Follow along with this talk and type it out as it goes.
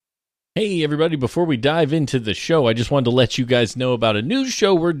Hey, everybody, before we dive into the show, I just wanted to let you guys know about a new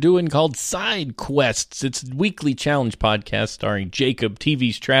show we're doing called Side Quests. It's a weekly challenge podcast starring Jacob,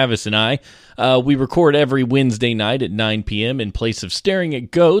 TV's Travis, and I. We record every Wednesday night at 9 p.m. in place of Staring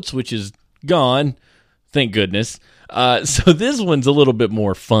at Goats, which is gone. Thank goodness. So this one's a little bit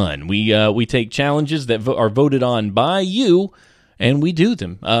more fun. We take challenges that are voted on by you, and we do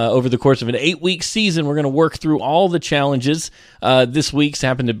them. Over the course of an 8-week season, we're going to work through all the challenges. This week's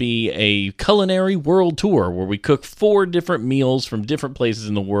happened to be a culinary world tour where we cook 4 different meals from different places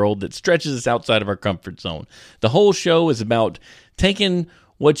in the world that stretches us outside of our comfort zone. The whole show is about taking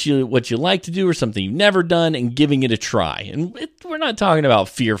what you like to do or something you've never done and giving it a try. And we're not talking about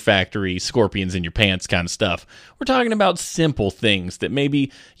Fear Factory, scorpions in your pants kind of stuff. We're talking about simple things that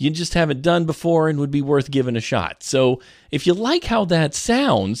maybe you just haven't done before and would be worth giving a shot. So if you like how that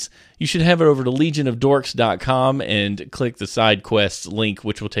sounds, you should head over to legionofdorks.com and click the side quests link,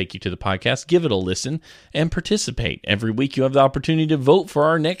 which will take you to the podcast. Give it a listen and participate. Every week you have the opportunity to vote for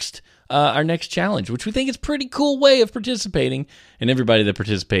our next challenge, which we think is a pretty cool way of participating. And everybody that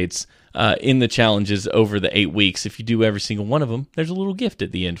participates in the challenges over the 8 weeks, if you do every single one of them, there's a little gift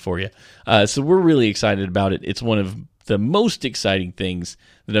at the end for you. So we're really excited about it. It's one of the most exciting things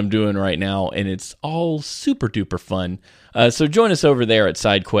that I'm doing right now, and it's all super duper fun. So join us over there at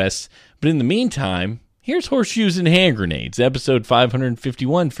Side Quests. But in the meantime, here's Horseshoes and Hand Grenades, episode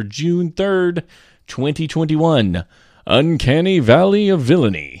 551 for June 3rd, 2021. Uncanny Valley of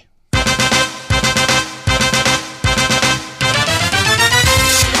Villainy.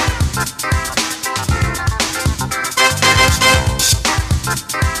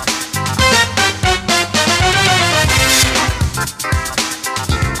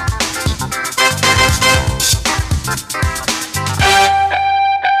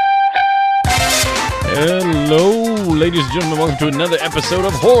 Hello, ladies and gentlemen. Welcome to another episode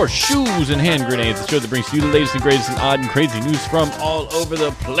of Horseshoes and Hand Grenades, the show that brings you the latest and greatest and odd and crazy news from all over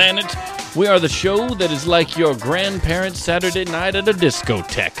the planet. We are the show that is like your grandparents' Saturday night at a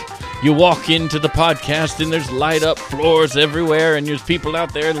discotheque. You walk into the podcast and there's light-up floors everywhere, and there's people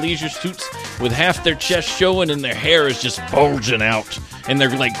out there in leisure suits with half their chest showing and their hair is just bulging out. And they're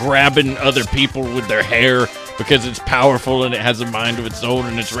like grabbing other people with their hair because it's powerful and it has a mind of its own,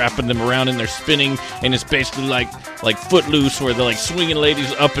 and it's wrapping them around and they're spinning, and it's basically like Footloose, where they're like swinging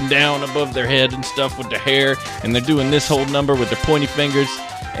ladies up and down above their head and stuff with their hair, and they're doing this whole number with their pointy fingers,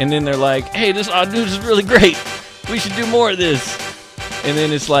 and then they're like, hey, this odd news is really great. We should do more of this. And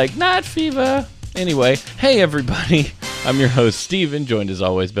then it's like, night fever. Anyway, hey everybody. I'm your host, Steven, joined as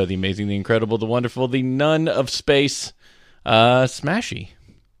always by the amazing, the incredible, the wonderful, the nun of space, Smashy.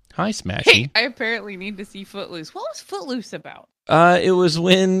 Hi, Smashy. Hey, I apparently need to see Footloose. What was Footloose about? It was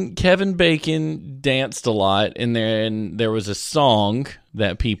when Kevin Bacon danced a lot, and then there was a song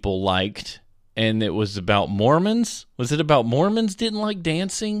that people liked, and it was about Mormons. Was it about Mormons didn't like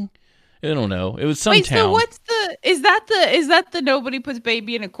dancing? I don't know. It was some town. So what's is that the nobody puts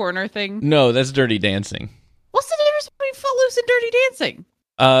baby in a corner thing? No, that's Dirty Dancing. What's the difference between Footloose and Dirty Dancing?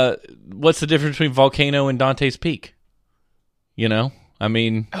 What's the difference between Volcano and Dante's Peak? You know? I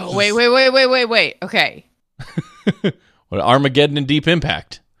mean... Oh, wait. Okay. What, Armageddon and Deep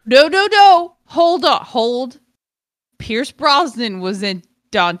Impact? No. Hold. Pierce Brosnan was in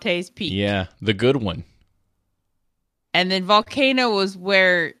Dante's Peak. Yeah, the good one. And then Volcano was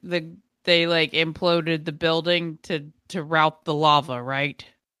where they like imploded the building to route the lava, right?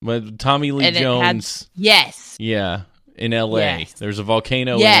 But Tommy Lee Jones... Yes. Yeah. In L.A. Yes. There's a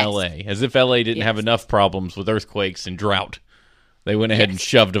volcano in L.A. As if L.A. didn't have enough problems with earthquakes and drought. They went ahead and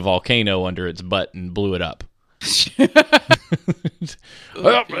shoved a volcano under its butt and blew it up.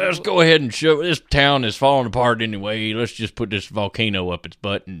 Well, let's go ahead and shove it. This town is falling apart anyway. Let's just put this volcano up its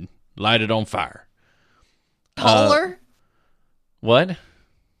butt and light it on fire. Taller? What?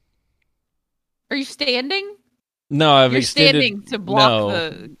 Are you standing? No, I've You're extended... standing to block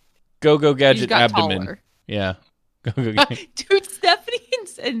the... Go-Go Gadget got abdomen. Taller. Yeah. Dude, Stephanie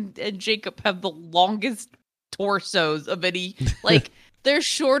and Jacob have the longest torsos of any, like, they're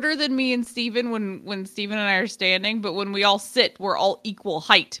shorter than me and Steven when Steven and I are standing, but when we all sit, we're all equal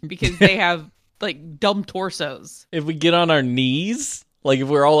height because they have, like, dumb torsos. If we get on our knees, like, if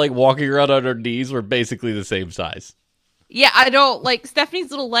we're all, like, walking around on our knees, we're basically the same size. Yeah, I don't, like, Stephanie's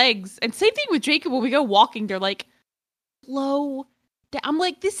little legs, and same thing with Jacob, when we go walking, they're, like, low down. I'm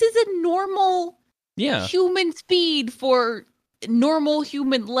like, this is a normal human speed for normal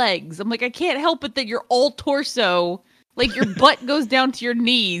human legs. I'm like, I can't help it that you're all torso, like your butt goes down to your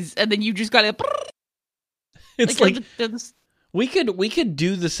knees, and then you just gotta. It's like We could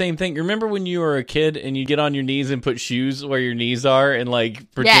do the same thing. Remember when you were a kid and you get on your knees and put shoes where your knees are and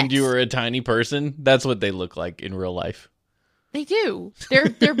like pretend you were a tiny person? That's what they look like in real life. They do.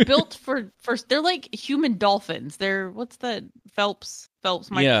 They're built for they're like human dolphins. They're what's the Phelps Phelps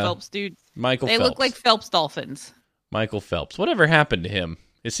dudes. They look like Phelps dolphins. Michael Phelps. Whatever happened to him?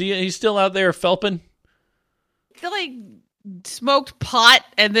 Is he's still out there phelping? He like smoked pot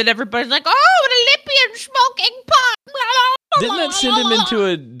and then everybody's like, "Oh, an Olympian smoking pot." Didn't that send him into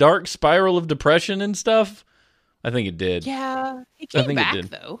a dark spiral of depression and stuff? I think it did. Yeah, he came back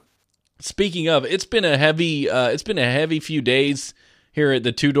though. Speaking of, it's been a heavy few days here at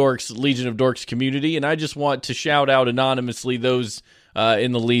the Two Dorks Legion of Dorks community, and I just want to shout out anonymously those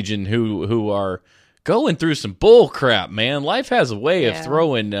in the Legion who are going through some bull crap, man. Life has a way of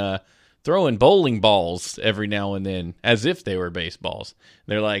throwing bowling balls every now and then as if they were baseballs.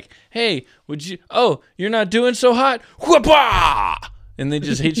 They're like, "Hey, you're not doing so hot? Whoopah!" And they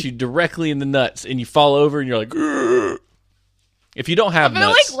just hit you directly in the nuts, and you fall over, and you're like, "Grr." If you don't have nuts... I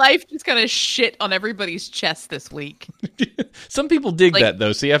feel like life just kind of shit on everybody's chest this week. Some people dig that,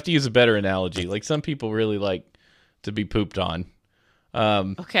 though, so you have to use a better analogy. Like, some people really like to be pooped on.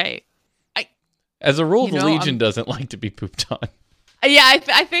 Okay. As a rule, the Legion doesn't like to be pooped on. Yeah,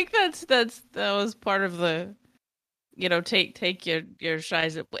 I think that was part of the, take your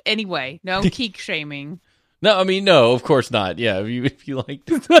shies. Anyway, no kink shaming. No, I mean, no, of course not. Yeah, if you like,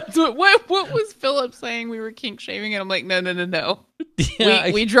 that's what was Philip saying? We were kink shaming, and I'm like, no.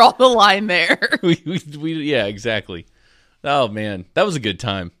 Yeah, we draw the line there. Yeah, exactly. Oh man, that was a good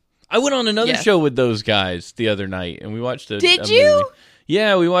time. I went on another show with those guys the other night, and we watched a. Did you? Movie.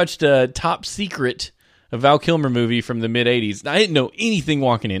 Yeah, we watched Top Secret, a Val Kilmer movie from the mid-'80s. I didn't know anything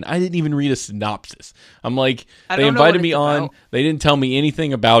walking in. I didn't even read a synopsis. I'm like, they invited me on. About. They didn't tell me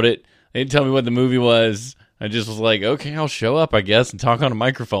anything about it. They didn't tell me what the movie was. I just was like, okay, I'll show up, I guess, and talk on a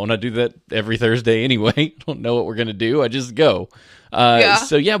microphone. I do that every Thursday anyway. I don't know what we're going to do. I just go.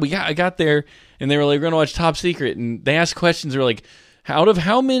 So, yeah, I got there, and they were like, we're going to watch Top Secret. And they asked questions. They were like, out of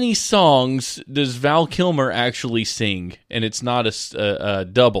how many songs does Val Kilmer actually sing? And it's not a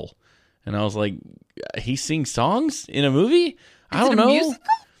double. And I was like, he sings songs in a movie? I don't know. Musical?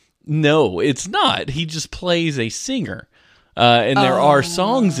 No, it's not. He just plays a singer. And there are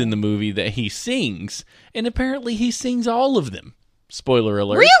songs in the movie that he sings, and apparently he sings all of them. Spoiler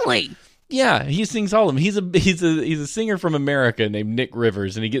alert. Really? Yeah, he sings all of them. He's a singer from America named Nick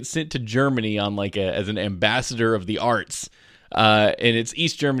Rivers, and he gets sent to Germany on as an ambassador of the arts. And it's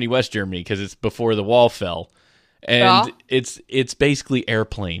East Germany, West Germany, because it's before the wall fell. And it's basically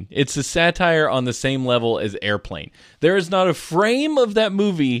Airplane. It's a satire on the same level as Airplane. There is not a frame of that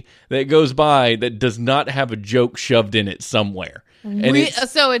movie that goes by that does not have a joke shoved in it somewhere. And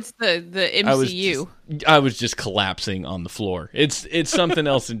so it's the MCU. I was just collapsing on the floor. It's something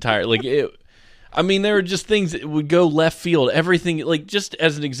else entirely. I mean, there are just things that would go left field. Everything, like, just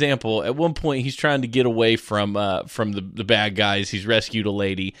as an example, at one point he's trying to get away from the bad guys. He's rescued a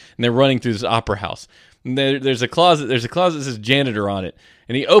lady, and they're running through this opera house. And there's a closet. There's a closet that says janitor on it,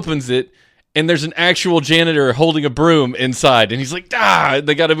 and he opens it, and there's an actual janitor holding a broom inside, and he's like,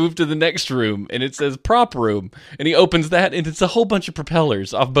 they got to move to the next room, and it says prop room, and he opens that, and it's a whole bunch of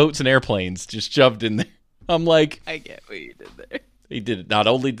propellers off boats and airplanes just shoved in there. I'm like, I get what you did there. He did it. Not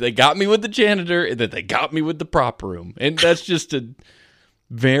only they got me with the janitor, and that they got me with the prop room, and that's just a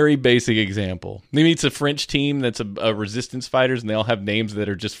very basic example. He meets a French team that's a resistance fighters, and they all have names that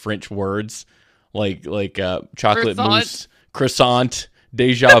are just French words. Like chocolate mousse, croissant,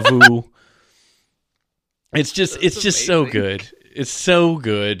 deja vu. It's just so good. It's so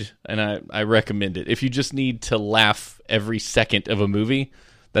good, and I recommend it. If you just need to laugh every second of a movie,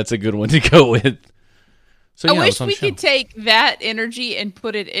 that's a good one to go with. So, yeah, I wish we could take that energy and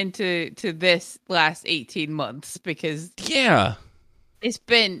put it into this last 18 months, because it's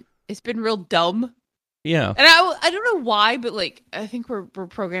been real dumb. Yeah. And I don't know why, but like, I think we're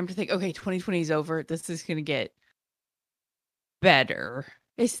programmed to think, okay, 2020 is over. This is going to get better.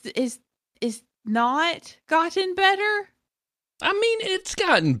 It's not gotten better. I mean, it's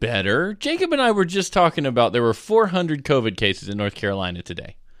gotten better. Jacob and I were just talking about there were 400 COVID cases in North Carolina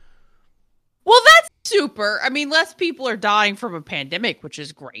today. Well, that's super. I mean, less people are dying from a pandemic, which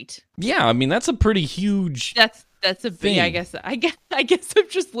is great. Yeah, I mean, that's a pretty huge That's a thing. I guess I've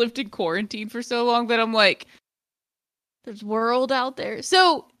just lived in quarantine for so long that I'm like, there's world out there.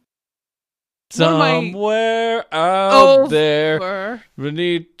 So somewhere out there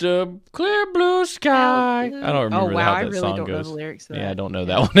beneath the clear blue sky. I don't remember how that song goes. Know the lyrics to that. Yeah, I don't know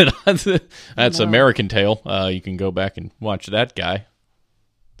that one at all. That's American Tail. You can go back and watch that guy.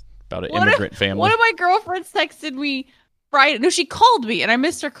 About an immigrant family. One of my girlfriends texted me Friday. No, she called me and I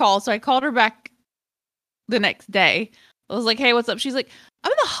missed her call. So I called her back the next day. I was like, hey, what's up? She's like,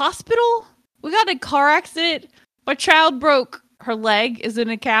 I'm in the hospital. We got in a car accident. My child broke her leg, is in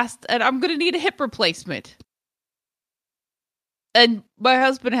a cast, and I'm going to need a hip replacement. And my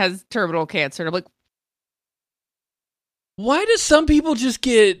husband has terminal cancer. And I'm like, why do some people just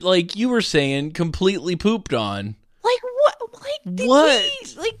get, like you were saying, completely pooped on? Like, what?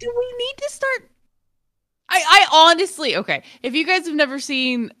 Like, do we need to start? I honestly, okay, if you guys have never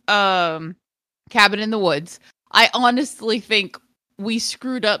seen Cabin in the Woods, I honestly think we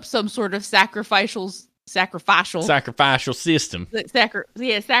screwed up some sort of sacrificial system. Sacrificial system.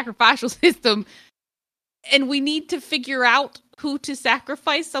 And we need to figure out who to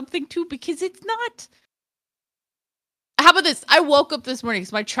sacrifice something to, because it's not. How about this? I woke up this morning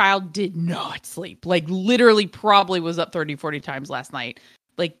because my child did not sleep. Like, literally probably was up 30, 40 times last night.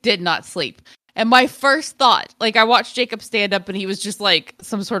 Like, did not sleep. And my first thought, like, I watched Jacob stand up and he was just like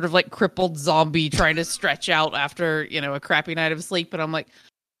some sort of like crippled zombie trying to stretch out after, a crappy night of sleep. And I'm like,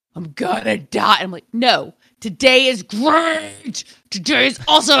 I'm gonna die. And I'm like, no, today is great. Today is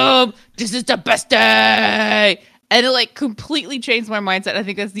awesome. This is the best day. And it like completely changed my mindset. I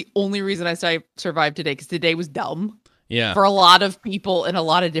think that's the only reason I survived today, because today was dumb. Yeah. For a lot of people in a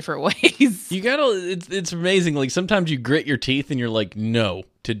lot of different ways. You gotta, it's amazing. Like, sometimes you grit your teeth and you're like, no,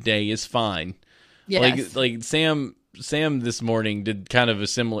 today is fine. Yes. Like Sam this morning did kind of a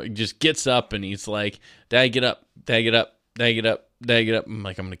similar, just gets up and he's like, Dad, get up. Dad, get up. Dad, get up. Dad, get up. I'm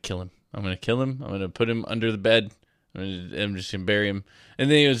like, I'm going to kill him. I'm going to put him under the bed. I'm just going to bury him.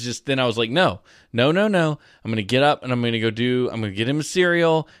 And then I was like, no. I'm going to get up and I'm going to get him a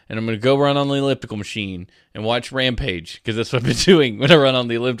cereal and I'm going to go run on the elliptical machine and watch Rampage, because that's what I've been doing when I run on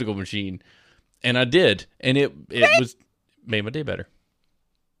the elliptical machine. And I did. And it made my day better.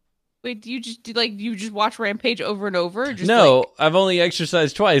 Wait, you just watch Rampage over and over? I've only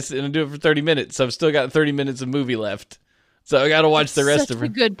exercised twice and I do it for 30 minutes. So I've still got 30 minutes of movie left. So I got to watch the rest of it.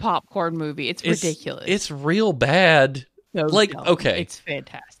 It's a good popcorn movie. It's ridiculous. It's real bad. So like, dumb. Okay. It's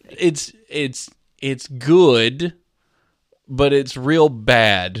fantastic. It's good, but it's real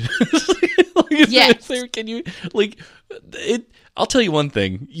bad. Yes. Can you, like, I'll tell you one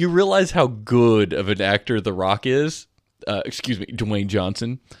thing. You realize how good of an actor The Rock is? Dwayne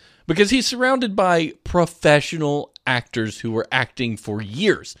Johnson. Because he's surrounded by professional actors who were acting for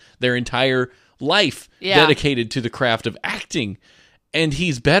years. Their entire life dedicated to the craft of acting, and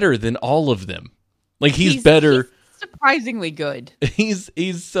he's better than all of them. Like, he's better. He's surprisingly good.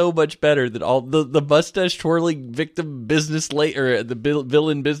 He's so much better than all the mustache twirling victim business lady, or the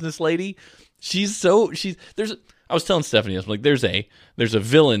villain business lady. I was telling Stephanie, I was like, there's a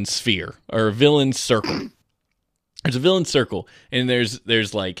villain sphere, or a villain circle. There's a villain circle, and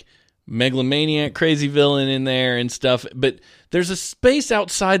there's like megalomaniac, crazy villain in there and stuff, but there's a space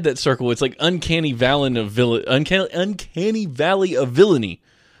outside that circle. It's like uncanny valley of villainy,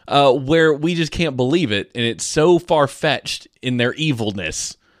 where we just can't believe it, and it's so far-fetched in their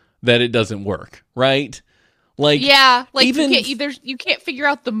evilness that it doesn't work, right? Like, yeah, like even you can't figure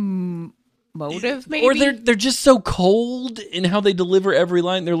out the motive, maybe, or they're just so cold in how they deliver every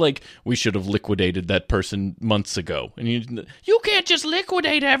line. They're like, we should have liquidated that person months ago, and you can't just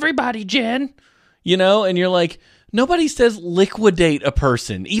liquidate everybody, Jen. And you're like, nobody says liquidate a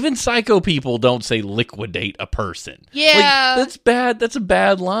person. Even psycho people don't say liquidate a person. Yeah, that's bad. That's a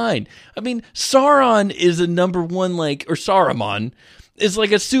bad line. I mean, Sauron is a number one, or Saruman is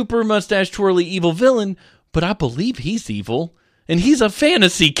like a super mustache twirly evil villain, but I believe he's evil, and he's a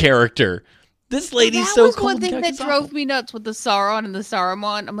fantasy character. This lady's so cold. That was one thing that drove me nuts with the Sauron and the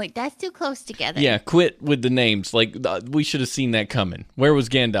Saruman. I'm like, that's too close together. Yeah, quit with the names. Like, we should have seen that coming. Where was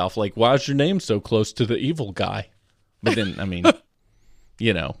Gandalf? Like, why is your name so close to the evil guy? But then, I mean,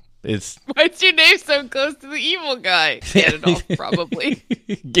 it's... Why's your name so close to the evil guy? Ganondorf, probably.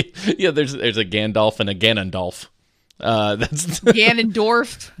 Yeah, there's a Gandalf and a Ganondorf. That's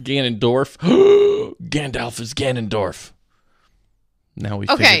Ganondorf. Ganondorf. Gandalf is Ganondorf. Now we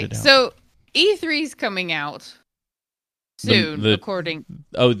figured it out. So E3's coming out soon, according.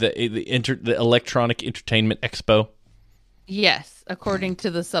 Oh, the Electronic Entertainment Expo. Yes, according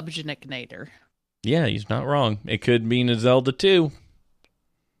to the Subgenignator. Yeah, he's not wrong. It could mean a Zelda 2.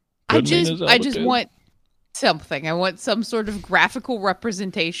 I just want something. I want some sort of graphical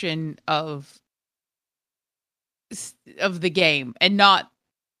representation of the game, and not,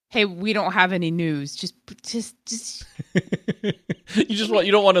 hey, we don't have any news. Just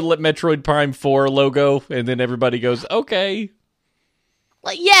you don't want to let Metroid Prime 4 logo and then everybody goes, okay.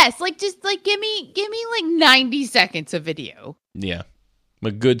 Like, yes, give me 90 seconds of video. Yeah.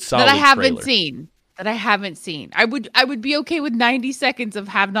 A good solid that I haven't trailer. seen. that I haven't seen. I would be okay with 90 seconds of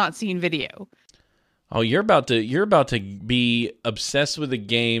have not seen video. Oh, you're about to be obsessed with a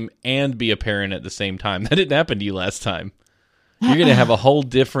game and be a parent at the same time. That didn't happen to you last time. You're gonna have a whole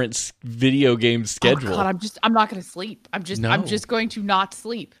different video game schedule. Oh God, I'm not gonna sleep. I'm just going to not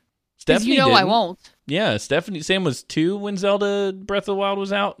sleep. Stephanie, I won't. Yeah, Sam was 2 when Zelda Breath of the Wild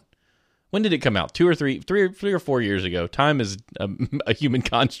was out. When did it come out? 2 or 3 or 4 years ago. Time is a human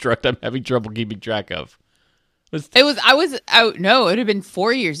construct I'm having trouble keeping track of. It was out. No, it would have been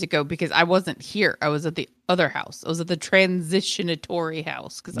 4 years ago because I wasn't here. I was at the other house. I was at the transitionatory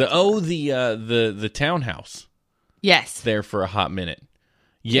house. The townhouse. Yes. There for a hot minute.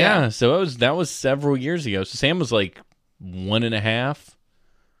 Yeah. So that was several years ago. So Sam was like 1.5.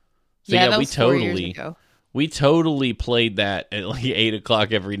 So that was 4 years ago. We totally played that at like 8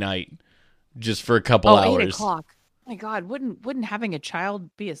 o'clock every night, just for a couple hours. 8 o'clock. My God, wouldn't having a child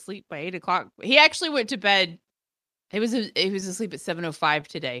be asleep by 8 o'clock? He actually went to bed. He was asleep at 7:05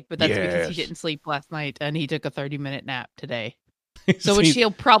 today, but that's because he didn't sleep last night and he took a 30-minute nap today. So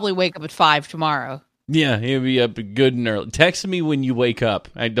he'll probably wake up at 5 tomorrow. Yeah, he'll be up good and early. Text me when you wake up.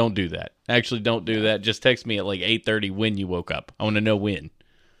 I don't do that. Actually, don't do that. Just text me at like 8:30 when you woke up. I want to know when.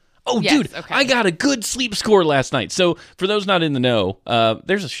 Oh, yes, dude, okay. I got a good sleep score last night. So for those not in the know,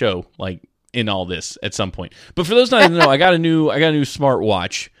 there's a show like in all this at some point. But for those not in the know, I got a new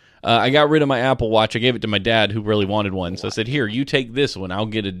smartwatch. I got rid of my Apple Watch. I gave it to my dad, who really wanted one. So I said, "Here, you take this one. I'll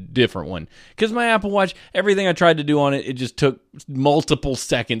get a different one." Because my Apple Watch, everything I tried to do on it, it just took multiple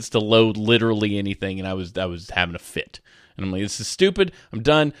seconds to load literally anything, and I was having a fit. And I'm like, "This is stupid. I'm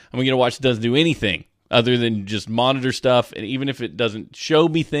done. I'm gonna get a watch that doesn't do anything other than just monitor stuff, and even if it doesn't show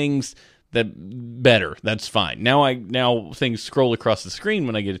me things that better, that's fine." Now things scroll across the screen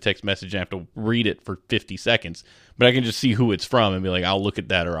when I get a text message and I have to read it for 50 seconds. But I can just see who it's from and be like, I'll look at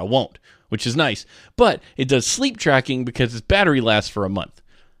that or I won't, which is nice. But it does sleep tracking because its battery lasts for a month.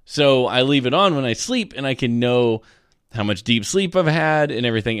 So I leave it on when I sleep and I can know how much deep sleep I've had and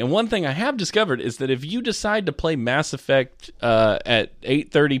everything. And one thing I have discovered is that if you decide to play Mass Effect at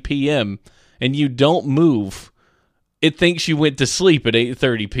 8:30 p.m. and you don't move, it thinks you went to sleep at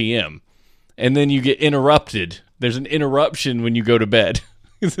 8:30 p.m. And then you get interrupted. There's an interruption when you go to bed.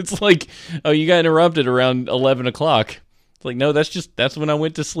 It's like, oh, you got interrupted around 11 o'clock. It's like, no, that's when I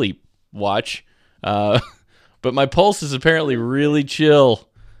went to sleep. Watch. But my pulse is apparently really chill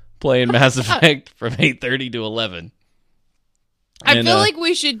playing Mass Effect from 8:30 to 11. I feel like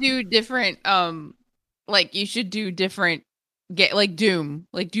we should do different, like you should do different, like Doom.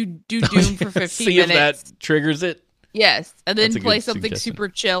 Like do Doom for 15 minutes. See if that triggers it. Yes, and then play something super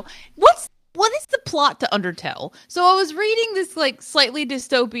chill. What is the plot to Undertale? So I was reading this like slightly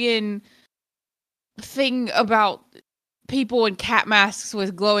dystopian thing about people in cat masks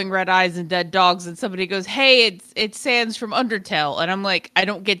with glowing red eyes and dead dogs, and somebody goes, "Hey, it's Sans from Undertale," and I'm like, I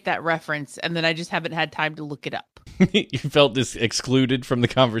don't get that reference, and then I just haven't had time to look it up. You felt this excluded from the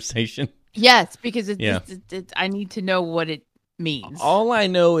conversation? Yes, because I need to know what it means. All I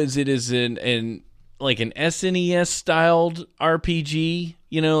know is it is an like an SNES styled RPG,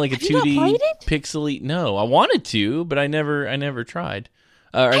 like a 2D pixely. No, I wanted to, but I never tried.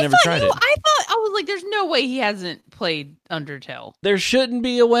 I never tried it. I was like, there's no way he hasn't played Undertale. There shouldn't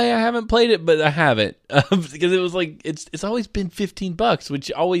be a way I haven't played it, but I haven't because it was like it's always been $15,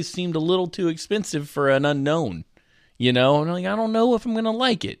 which always seemed a little too expensive for an unknown. And I'm like, I don't know if I'm gonna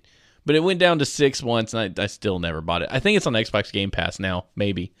like it, but it went down to $6 once, and I still never bought it. I think it's on Xbox Game Pass now,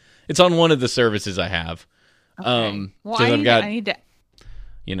 maybe. It's on one of the services I have. Okay. I need to.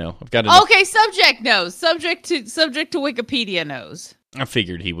 I've got. Okay, subject knows. Subject to Wikipedia knows. I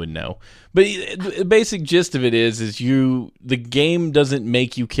figured he would know, but the basic gist of it is the game doesn't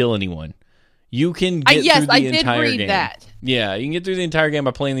make you kill anyone. You can get through the entire game. Yes, I did read that. Yeah, you can get through the entire game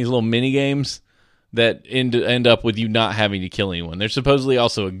by playing these little mini games that end up with you not having to kill anyone. There's supposedly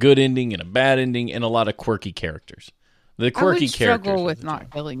also a good ending and a bad ending and a lot of quirky characters. The quirky characters. I would struggle with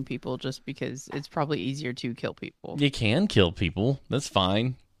not killing people just because it's probably easier to kill people. You can kill people. That's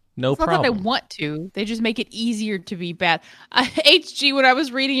fine. No problem. Not that I want to. They just make it easier to be bad. HG, when I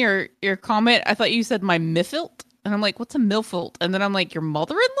was reading your comment, I thought you said my Mifilt. And I'm like, what's a Milfilt? And then I'm like, your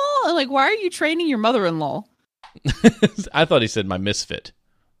mother-in-law? I'm like, why are you training your mother-in-law? I thought he said my misfit.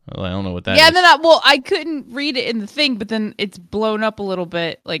 Well, I don't know what that is. Yeah, and then I couldn't read it in the thing, but then it's blown up a little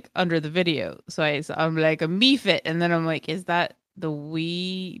bit, like, under the video. So I'm like, a Mefit, and then I'm like, is that the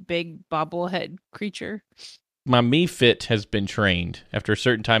wee, big bobblehead creature? My Mefit has been trained. After a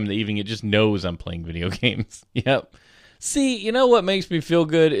certain time in the evening, it just knows I'm playing video games. Yep. See, you know what makes me feel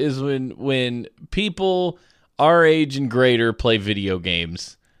good is when people our age and greater play video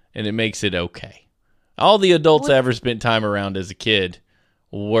games, and it makes it okay. All the adults I ever spent time around as a kid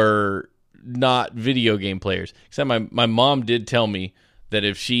were not video game players. Except my mom did tell me that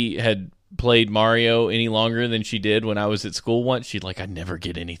if she had played Mario any longer than she did when I was at school once, she'd like, I'd never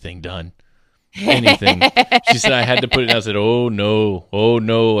get anything done. Anything. She said I had to put it out. I said, oh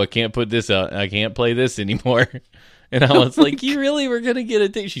no, I can't put this out. I can't play this anymore. And I was like, you really were going to get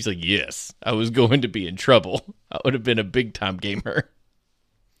it? She's like, yes, I was going to be in trouble. I would have been a big time gamer.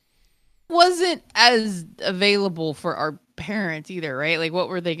 Wasn't as available for our parents either, right? Like, what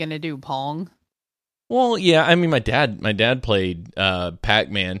were they going to do? Pong? Well, yeah. I mean, my dad played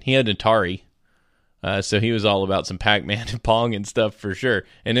Pac-Man. He had an Atari. So he was all about some Pac-Man and Pong and stuff for sure.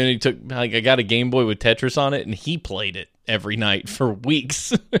 And then he took, like, I got a Game Boy with Tetris on it, and he played it every night for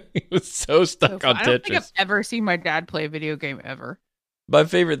weeks. He was so stuck on Tetris. I don't think I've ever seen my dad play a video game ever. My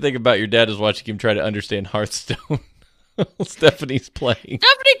favorite thing about your dad is watching him try to understand Hearthstone. Stephanie's playing.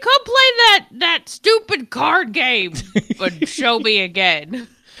 Stephanie, come play that stupid card game, but show me again.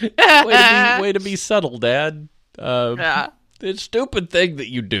 Way to be subtle, Dad. Yeah. It's a stupid thing that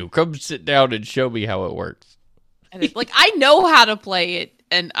you do. Come sit down and show me how it works. And it's like, I know how to play it,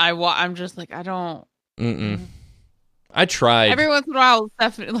 and I'm just like, I don't. Mm-mm. I tried. Every once in a while,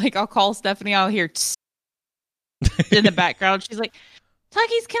 I'll call Stephanie, I'll hear in the background. She's like,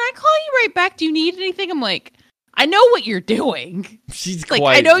 Tuckies, can I call you right back? Do you need anything? I'm like, I know what you're doing. She's like,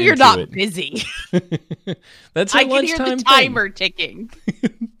 quite I know you're not it. busy. That's her I lunchtime can hear the timer ticking.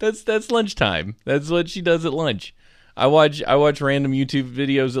 That's lunchtime. That's what she does at lunch. I watch random YouTube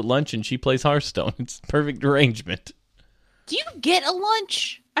videos at lunch, and she plays Hearthstone. It's perfect arrangement. Do you get a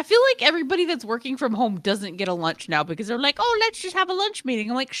lunch? I feel like everybody that's working from home doesn't get a lunch now because they're like, oh, let's just have a lunch meeting.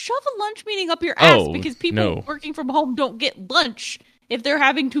 I'm like, shove a lunch meeting up your ass because people working from home don't get lunch if they're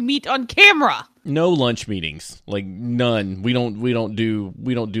having to meet on camera. No lunch meetings, like none. We don't do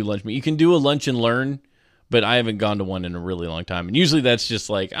lunch meetings. You can do a lunch and learn, but I haven't gone to one in a really long time. And usually that's just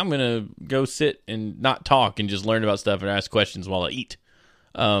like, I'm going to go sit and not talk and just learn about stuff and ask questions while I eat.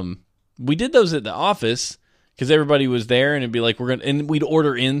 We did those at the office because everybody was there, and it'd be like, and we'd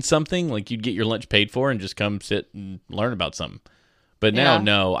order in something, like you'd get your lunch paid for and just come sit and learn about something. But now,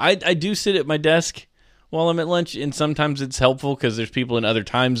 no, I do sit at my desk while I'm at lunch, and sometimes it's helpful because there's people in other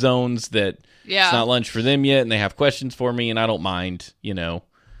time zones that it's not lunch for them yet, and they have questions for me, and I don't mind, and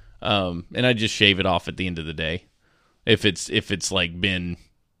I just shave it off at the end of the day if it's like been,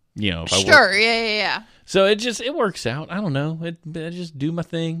 if I work. Yeah. So it works out. I don't know. I just do my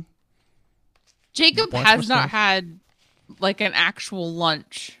thing. Jacob has not had like an actual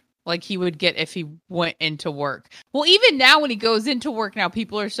lunch like he would get if he went into work. Well, even now when he goes into work now,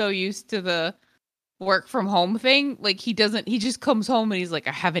 people are so used to the work from home thing. Like he just comes home and he's like,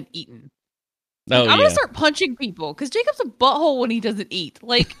 I haven't eaten. Like, I'm going to start punching people because Jacob's a butthole when he doesn't eat.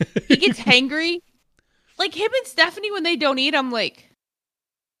 Like he gets hangry. Like him and Stephanie, when they don't eat, I'm like,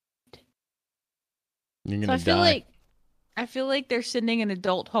 you're going to die. I feel like they're sending an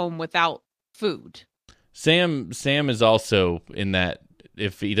adult home without food. Sam is also in that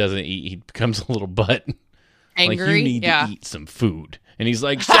if he doesn't eat, he becomes a little butt. Angry? Like, you need to eat some food. And he's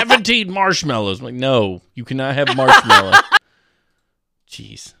like, 17 marshmallows. I'm like, no, you cannot have marshmallow.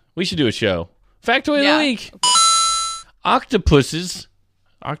 Jeez. We should do a show. Factoid of the week. Octopuses.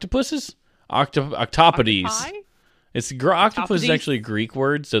 Octopodes? Octopus is actually a Greek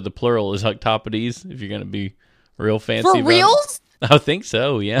word, so the plural is octopodes, if you're going to be real fancy For reals? I think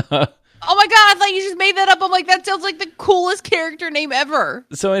so, yeah. Oh my god, I thought you just made that up. I'm like, that sounds like the coolest character name ever.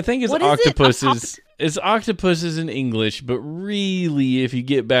 So I think it's octopuses. It's octopuses in English, but really, if you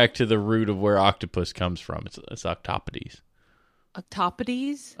get back to the root of where octopus comes from, it's octopodes.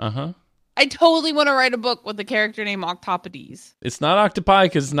 Octopodes? Uh-huh. I totally want to write a book with the character name Octopodes. It's not octopi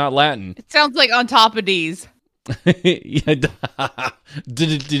because it's not Latin. It sounds like Ontopodes.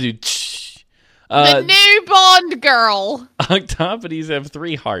 The new Bond girl. Octopodes have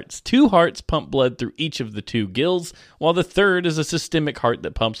 3 hearts. 2 hearts pump blood through each of the 2 gills, while the third is a systemic heart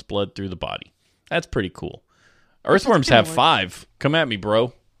that pumps blood through the body. That's pretty cool. Earthworms have 5. Come at me,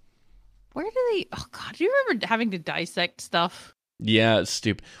 bro. Where do they... Oh, God. Do you remember having to dissect stuff? Yeah, it's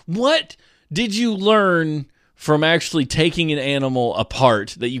stupid. What did you learn from actually taking an animal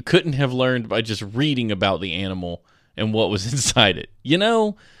apart that you couldn't have learned by just reading about the animal and what was inside it?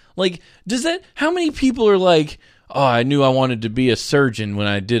 Like, how many people are like, oh, I knew I wanted to be a surgeon when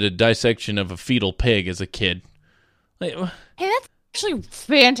I did a dissection of a fetal pig as a kid? Like, hey, that's actually a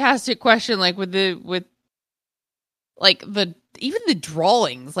fantastic question. Like even the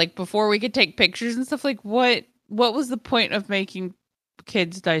drawings, like before we could take pictures and stuff, like what was the point of making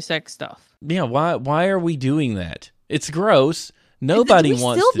kids dissect stuff? Yeah, why are we doing that? It's gross. Nobody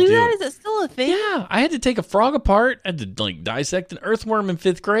wants to do that? it. Is it still still a thing? Yeah, I had to take a frog apart. I had to dissect an earthworm in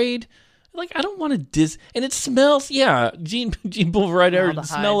 5th grade. I don't want to and it smells. Yeah, Gene Pulverizer,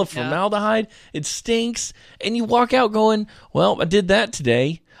 smell of formaldehyde. It stinks, and you walk out going, "Well, I did that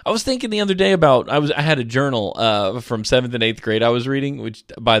today." I was thinking the other day about I had a journal from 7th and 8th grade I was reading, which,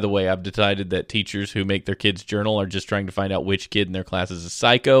 by the way, I've decided that teachers who make their kids journal are just trying to find out which kid in their class is a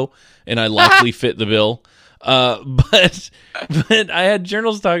psycho, and I likely fit the bill. But I had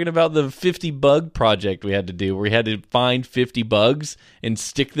journals talking about the 50 bug project we had to do, where we had to find 50 bugs and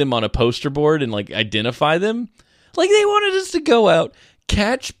stick them on a poster board and identify them. They wanted us to go out,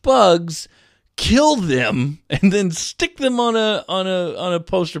 catch bugs, kill them, and then stick them on a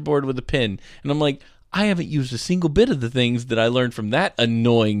poster board with a pen. And I'm like, I haven't used a single bit of the things that I learned from that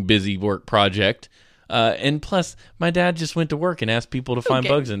annoying busy work project. And plus, my dad just went to work and asked people to find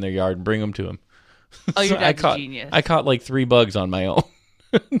bugs in their yard and bring them to him. Oh, your dad's a genius. I caught 3 bugs on my own.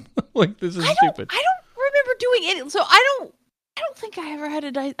 This is stupid. I don't remember doing any. So I don't think I ever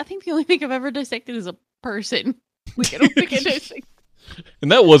had I think the only thing I've ever dissected is a person. I don't think I dissected.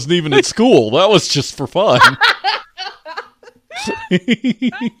 And that wasn't even at school. That was just for fun.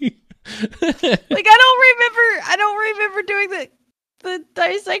 I don't remember doing the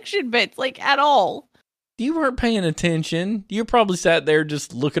dissection bits at all. You weren't paying attention. You probably sat there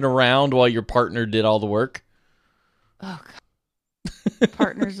just looking around while your partner did all the work. Oh, God.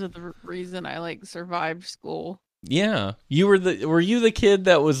 Partners are the reason I survived school. Yeah. Were you the kid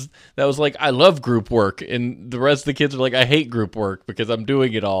that was like, I love group work, and the rest of the kids are like, I hate group work because I'm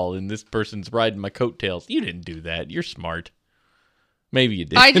doing it all and this person's riding my coattails? You didn't do that. You're smart. Maybe you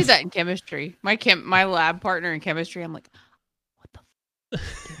did. I did that in chemistry. My lab partner in chemistry, I'm like, what the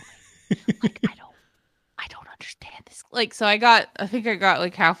fuck? I don't understand this. So I think I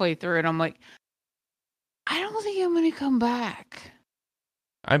got halfway through and I'm like, I don't think I'm going to come back.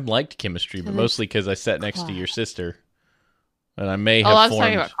 I liked chemistry, but mostly because I sat next to your sister. And I may have I was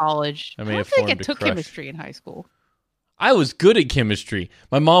talking about college. I don't think I took chemistry in high school. I was good at chemistry.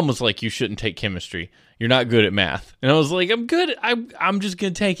 My mom was like, you shouldn't take chemistry. You're not good at math. And I was like, I'm good. I'm just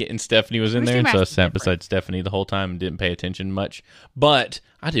going to take it. And Stephanie was in there, and so I sat beside Stephanie the whole time and didn't pay attention much. But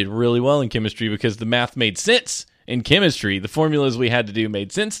I did really well in chemistry because the math made sense in chemistry. The formulas we had to do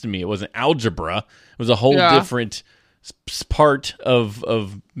made sense to me. It wasn't algebra. It was a whole different part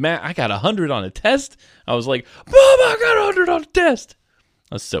of math. I got 100 on a test. I was like, Mom, I got 100 on a test.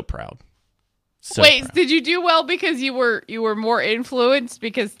 I was so proud. Wait, did you do well because you were more influenced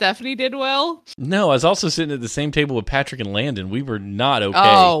because Stephanie did well? No, I was also sitting at the same table with Patrick and Landon. We were not okay.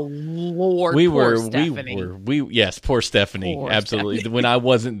 Oh Lord, poor Stephanie. Yes, poor Stephanie. Poor absolutely. Stephanie. When I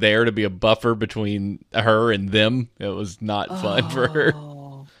wasn't there to be a buffer between her and them, it was not fun for her.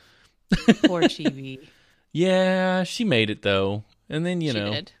 Poor Chibi. Yeah, she made it though. And then, she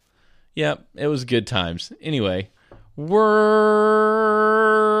did. Yeah, it was good times. Anyway,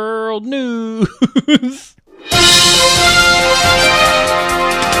 world news.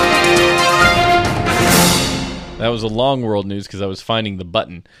 That was a long world news because I was finding the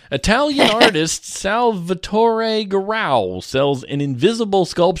button. Italian artist Salvatore Garau sells an invisible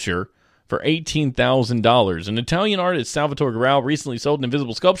sculpture for $18,000. An Italian artist, Salvatore Garau, recently sold an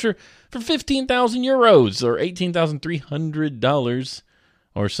invisible sculpture for 15,000 euros, or $18,300,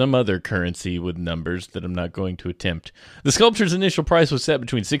 or some other currency with numbers that I'm not going to attempt. The sculpture's initial price was set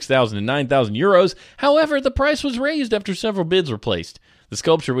between 6,000 and 9,000 euros. However, the price was raised after several bids were placed. The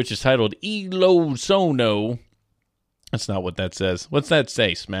sculpture, which is titled Io Sono... That's not what that says. What's that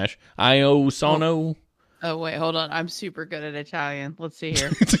say, Smash? Io Sono? Oh, wait, hold on. I'm super good at Italian. Let's see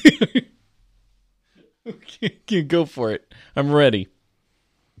here. Okay, go for it. I'm ready.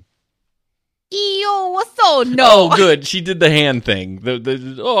 Io sono. Oh, good. She did the hand thing.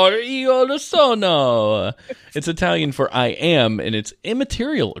 Io sono. It's Italian for I am, and it's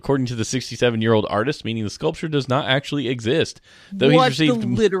immaterial, according to the 67-year-old artist, meaning the sculpture does not actually exist. Though What's the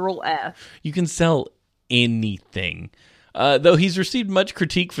literal F? You can sell anything. Though he's received much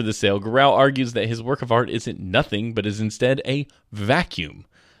critique for the sale, Garau argues that his work of art isn't nothing, but is instead a vacuum.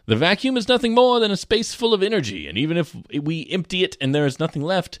 The vacuum is nothing more than a space full of energy, and even if we empty it and there is nothing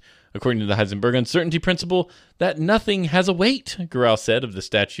left, according to the Heisenberg uncertainty principle, that nothing has a weight, Garau said of the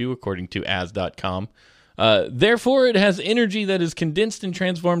statue, according to as.com. Therefore, it has energy that is condensed and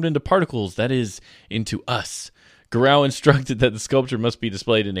transformed into particles, that is, into us. Garau instructed that the sculpture must be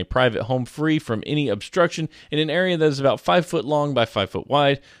displayed in a private home free from any obstruction in an area that is about 5 foot long by 5 foot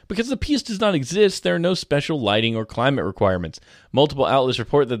wide. Because the piece does not exist, there are no special lighting or climate requirements. Multiple outlets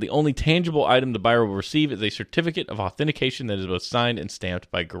report that the only tangible item the buyer will receive is a certificate of authentication that is both signed and stamped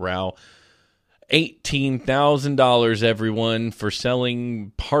by Garau. $18,000, everyone, for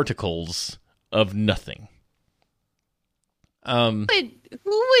selling particles of nothing. Who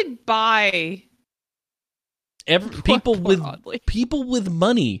would buy people with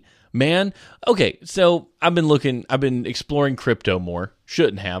money, man? Okay, so I've been exploring crypto more.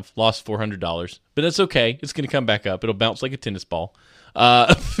 Shouldn't have. Lost $400, but that's okay. It's going to come back up. It'll bounce like a tennis ball.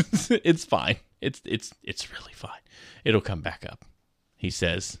 It's fine. It's really fine. It'll come back up, he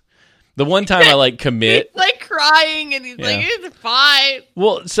says. The one time I commit, he's crying and he's like, "It's fine."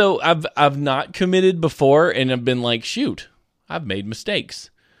 Well, so I've not committed before, and I've been like, "Shoot, I've made mistakes."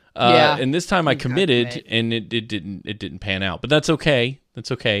 And this time I committed, and it didn't pan out. But that's okay.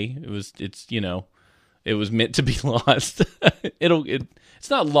 That's okay. It was meant to be lost. It's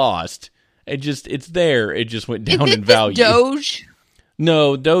not lost. It's there. It just went down in value. Doge?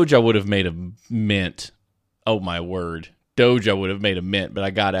 No, Doge I would have made a mint. Oh my word. Doge I would have made a mint, but I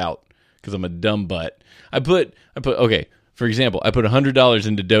got out because I'm a dumb butt. Okay, for example, I put $100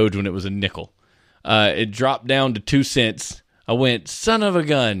 into Doge when it was a nickel. It dropped down to 2 cents. I went, son of a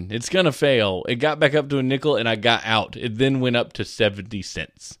gun, it's going to fail. It got back up to a nickel, and I got out. It then went up to 70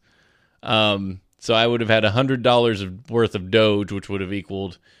 cents. So I would have had $100 worth of Doge, which would have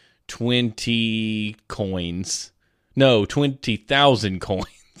equaled 20 coins. No, 20,000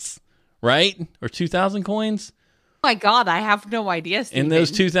 coins, right? Or 2,000 coins? Oh my God, I have no idea, Steven. And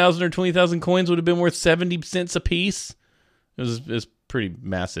those 2,000 or 20,000 coins would have been worth 70 cents a piece. It was pretty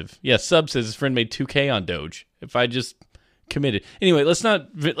massive. Yeah, Sub says his friend made $2K on Doge. If I just committed. Anyway, let's not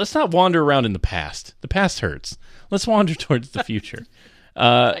wander around in the past. The past hurts. Let's wander towards the future.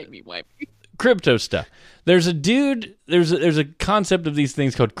 Crypto stuff. There's a concept of these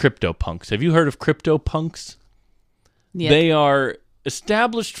things called CryptoPunks. Have you heard of CryptoPunks? Yeah. They are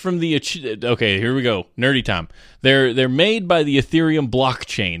established from the... Okay, here we go. Nerdy time. They're made by the Ethereum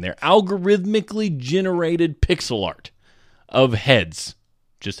blockchain. They're algorithmically generated pixel art of heads.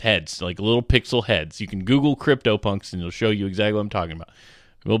 Just heads, like little pixel heads. You can Google CryptoPunks and it'll show you exactly what I'm talking about.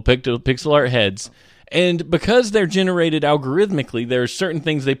 Little pixel art heads. And because they're generated algorithmically, there are certain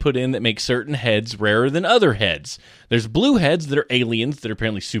things they put in that make certain heads rarer than other heads. There's blue heads that are aliens that are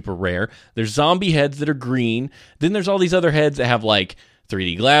apparently super rare. There's zombie heads that are green. Then there's all these other heads that have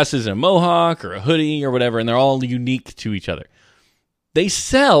 3D glasses and a mohawk or a hoodie or whatever, and they're all unique to each other. They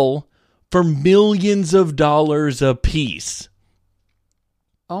sell for millions of dollars a piece.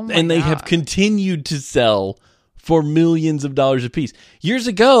 Oh my and they God. have continued to sell for millions of dollars a piece. Years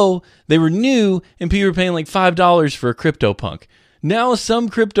ago, they were new, and people were paying $5 for a CryptoPunk. Now, some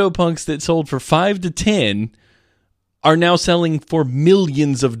CryptoPunks that sold for $5 to $10 are now selling for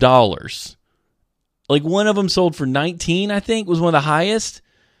millions of dollars. One of them sold for 19, I think, was one of the highest.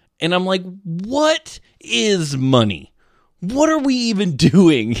 And I'm like, what is money? What are we even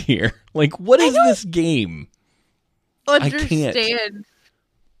doing here? What is this game? Understand. I can't.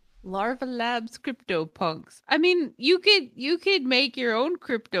 Larva Labs CryptoPunks. I mean, you could make your own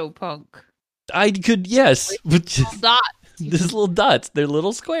CryptoPunk. I could, yes. These little dots. They're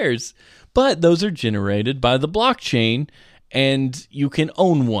little squares. But those are generated by the blockchain, and you can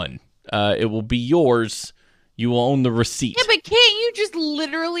own one. It will be yours. You will own the receipt. Yeah, but can't you just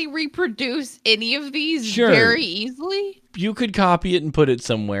literally reproduce any of these very easily? You could copy it and put it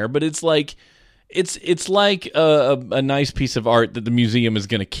somewhere, but it's like a nice piece of art that the museum is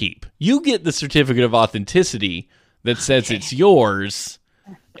going to keep. You get the certificate of authenticity that says it's yours,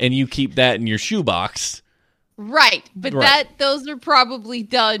 and you keep that in your shoebox. Right, but those are probably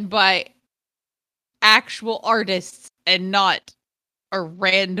done by actual artists and not a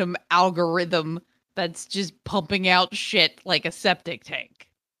random algorithm that's just pumping out shit like a septic tank.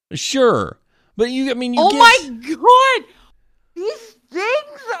 Sure, but my God! These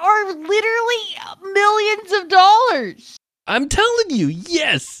things are literally millions of dollars. I'm telling you,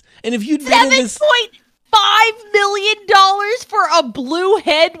 yes. And if you'd been in this $7.5 million for a blue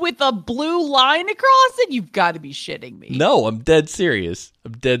head with a blue line across it, you've got to be shitting me. No, I'm dead serious.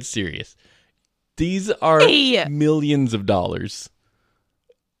 These are millions of dollars.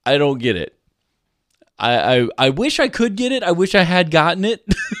 I don't get it. I wish I could get it. I wish I had gotten it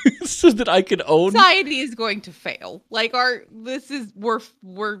so that I could own. Society is going to fail. We're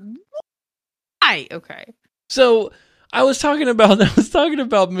okay. So I was talking about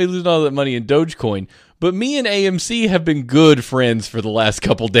me losing all that money in Dogecoin, but me and AMC have been good friends for the last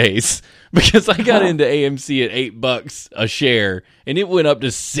couple days because I got into AMC at $8 a share and it went up to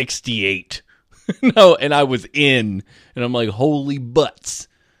 68. No, and I was in, and I'm like, holy butts.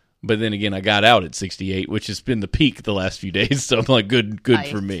 But then again, I got out at 68, which has been the peak the last few days. So I'm like, good nice.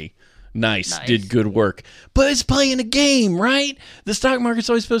 For me. Nice. Did good work. But it's playing a game, right? The stock market's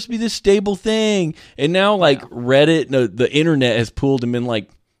always supposed to be this stable thing. And now, like, Reddit, the internet has pulled them in, like,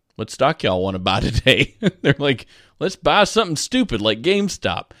 what stock y'all want to buy today? They're like, let's buy something stupid like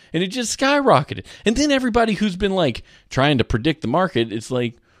GameStop. And it just skyrocketed. And then everybody who's been, like, trying to predict the market, it's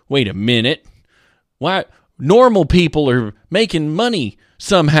like, wait a minute. Why? Normal people are making money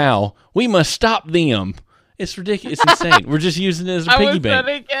somehow. We must stop them. It's ridiculous. It's insane. We're just using it as a piggy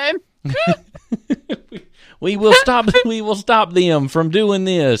bank. Again. We will stop them from doing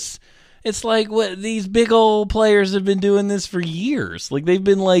this. It's like what these big old players have been doing this for years. Like they've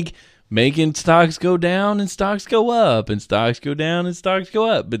been like making stocks go down and stocks go up and stocks go down and stocks go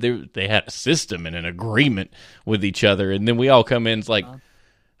up. But they had a system and an agreement with each other. And then we all come in. It's like,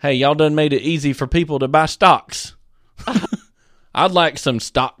 hey, y'all done made it easy for people to buy stocks. I'd like some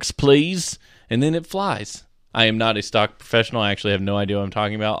stocks, please. And then it flies. I am not a stock professional. I actually have no idea what I'm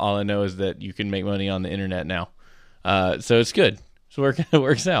talking about. All I know is that you can make money on the internet now. So it's good. It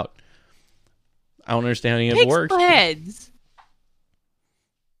works out. I don't understand how any of it works. Heads.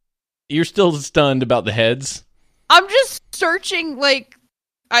 You're still stunned about the heads? I'm just searching, like,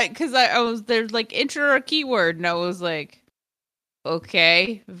 because I was, there's like, enter a keyword, and I was like,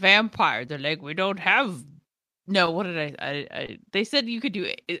 okay, vampire. They're like, we don't have, no, what did I they said you could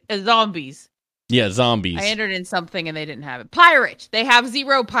do zombies. Yeah, zombies. I entered in something and they didn't have it. Pirate. They have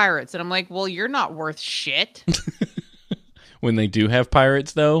 0 pirates. And I'm like, well, you're not worth shit. When they do have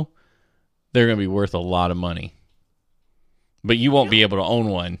pirates, though, they're going to be worth a lot of money. But you won't be able to own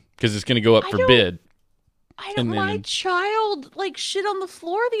one because it's going to go up for bid. My child, like, shit on the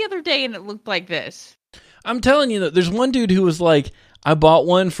floor the other day and it looked like this. I'm telling you, that there's one dude who was like, I bought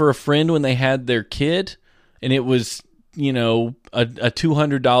one for a friend when they had their kid, and it was, you know, a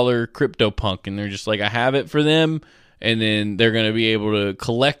 $200 CryptoPunk, and they're just like, I have it for them, and then they're going to be able to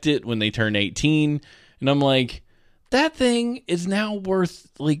collect it when they turn 18, and I'm like, that thing is now worth,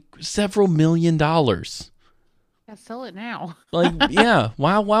 like, several $1 million. Yeah, sell it now. Like, yeah,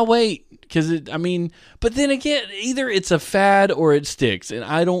 why wait? Because but then again, either it's a fad or it sticks, and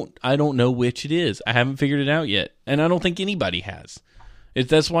I don't know which it is. I haven't figured it out yet, and I don't think anybody has.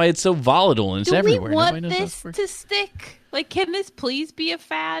 That's why it's so volatile and it's everywhere. Do we want this to stick? Like, can this please be a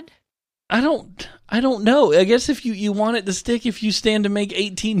fad? I don't know. I guess if you want it to stick, if you stand to make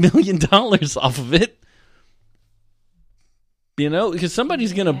 $18 million off of it, you know, because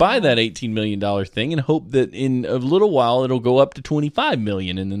somebody's going to buy that $18 million thing and hope that in a little while it'll go up to $25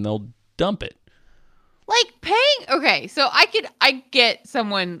 million and then they'll dump it. Like paying. Okay, so I get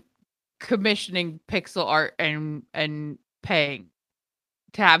someone commissioning pixel art and paying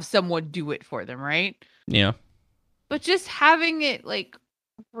to have someone do it for them, right? Yeah. But just having it like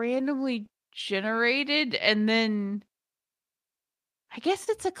randomly generated and then I guess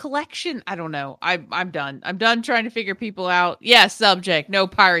it's a collection. I don't know. I'm done. I'm done trying to figure people out. Yes, subject, no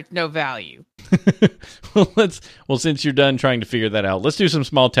pirates, no value. Well, since you're done trying to figure that out, let's do some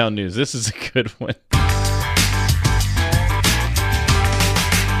small town news. This is a good one.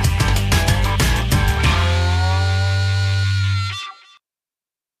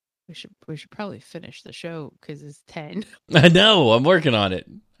 We should probably finish the show because it's 10. I know. I'm working on it.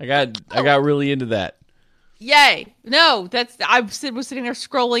 I got really into that. Yay! No, I was sitting there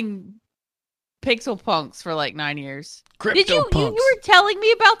scrolling Pixel Punks for like 9 years. Crypto you were telling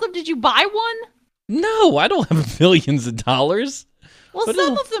me about them? Did you buy one? No, I don't have millions of dollars. Well,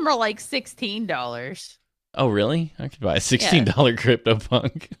 some of them are like $16. Oh, really? I could buy a $16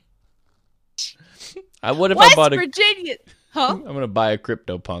 CryptoPunk. What if West I bought Virginia? Huh? I'm gonna buy a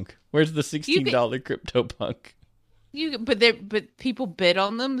CryptoPunk. Where's the $16 CryptoPunk? But people bid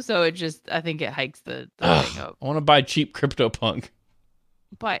on them, so I think it hikes the thing up. I want to buy cheap CryptoPunk.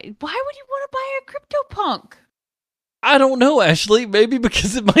 But why would you want to buy a CryptoPunk? I don't know, Ashley. Maybe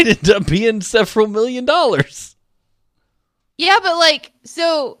because it might end up being several $1 million. Yeah, but like,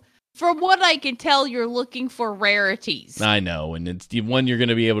 so from what I can tell, you're looking for rarities. I know, and it's the one you're going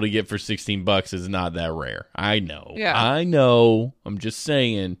to be able to get for $16 is not that rare. I know. Yeah. I know. I'm just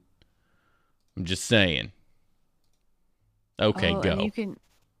saying. Okay, go. And you can.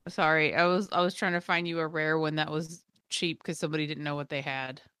 Sorry, I was trying to find you a rare one that was cheap because somebody didn't know what they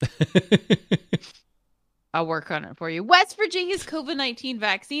had. I'll work on it for you. West Virginia's COVID-19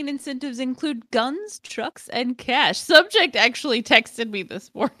 vaccine incentives include guns, trucks, and cash. Subject actually texted me this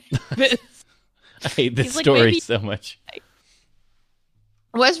morning. I hate this story so much.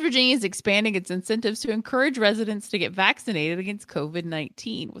 West Virginia is expanding its incentives to encourage residents to get vaccinated against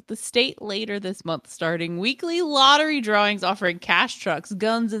COVID-19, with the state later this month starting weekly lottery drawings offering cash, trucks,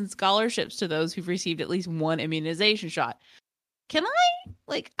 guns, and scholarships to those who've received at least one immunization shot. Can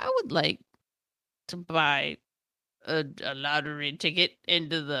I? I would like to buy a lottery ticket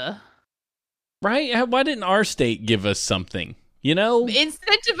into the... Right? Why didn't our state give us something? You know?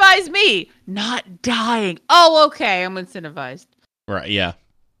 Incentivize me, not dying. Oh, okay. I'm incentivized. Right, yeah.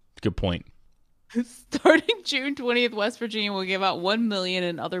 Good point. Starting June 20th, West Virginia will give out $1 million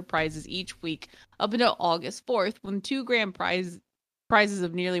in other prizes each week up until August 4th, when 2 grand prizes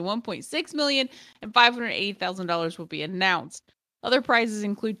of nearly $1.6 million and $580,000 will be announced. Other prizes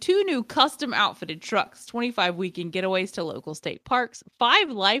include 2 new custom outfitted trucks, 25 weekend getaways to local state parks, 5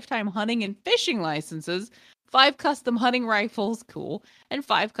 lifetime hunting and fishing licenses, 5 custom hunting rifles, cool, and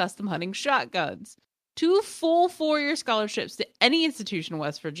 5 custom hunting shotguns. 2 full 4-year scholarships to any institution in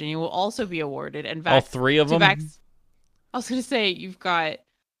West Virginia will also be awarded. And all 3 of them? I was going to say, you've got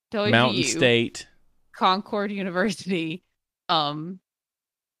WVU, Mountain State, Concord University, Marshall.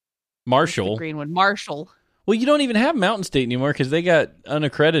 The green one, Marshall. Well, you don't even have Mountain State anymore because they got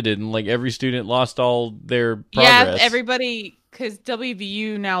unaccredited and every student lost all their progress. Yeah, everybody, because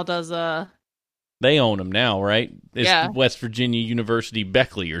WVU now does They own them now, right? It's West Virginia University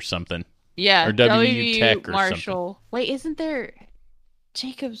Beckley or something. Yeah, or WVU Tech or Marshall. Something. Wait, isn't there...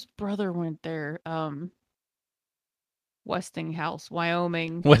 Jacob's brother went there. Westinghouse,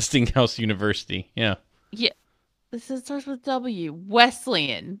 Wyoming. Westinghouse University, yeah. Yeah. This starts with W.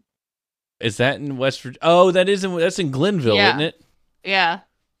 Wesleyan. Is that in West Virginia? Oh, that's in Glenville, isn't it? Yeah.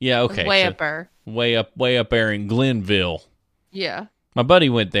 Yeah, okay. Way up there. Way up there in Glenville. Yeah. My buddy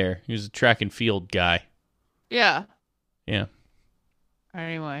went there. He was a track and field guy. Yeah. Yeah.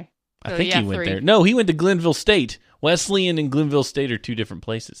 Anyway. I think he went there. No, he went to Glenville State. Wesleyan and Glenville State are 2 different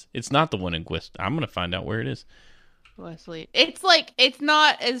places. It's not the one in West. I'm going to find out where it is. Wesleyan. It's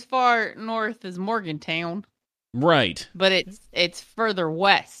not as far north as Morgantown. Right. But it's further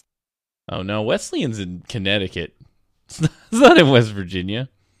west. Oh, no. Wesleyan's in Connecticut. It's not in West Virginia.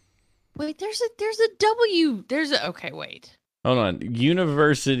 Wait, there's a W. Okay, wait. Hold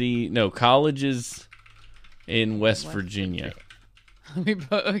on. Colleges in West Virginia.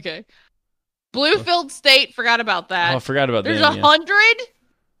 Okay. Bluefield State, forgot about that. Oh, I forgot about that. There's 100?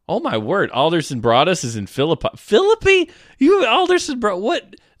 Oh, my word. Alderson Broaddus is in Philippi. Philippi? You Alderson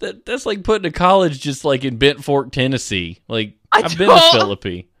what? That's like putting a college just in Bent Fork, Tennessee. I've been to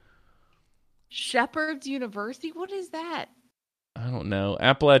Philippi. Shepherd's University? What is that? I don't know.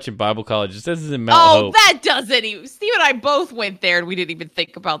 Appalachian Bible College. It says it's in Mount Hope. Oh, that doesn't even... Steve and I both went there, and we didn't even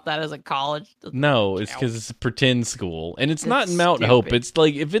think about that as a college. No, it's because it's a pretend school. And it's not in Mount Hope. It's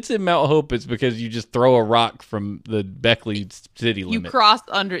if it's in Mount Hope, it's because you just throw a rock from the Beckley city limit. You cross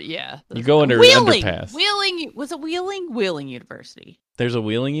under... Yeah. You go under an underpass. Wheeling... Was it Wheeling? Wheeling University. There's a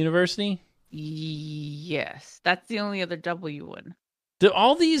Wheeling University? Yes. That's the only other W one. Do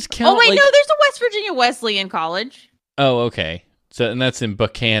all these count? Oh, wait, no. There's a West Virginia Wesleyan College. Oh, okay. And that's in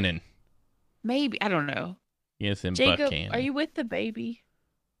Buchanan. Maybe. I don't know. Yes, in Jacob, Buchanan. Are you with the baby?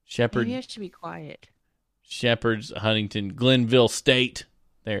 Shepherd. Maybe I should be quiet. Shepherd's, Huntington, Glenville State.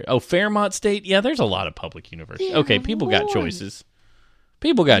 There. Oh, Fairmont State? Yeah, there's a lot of public universities. Okay, people got choices.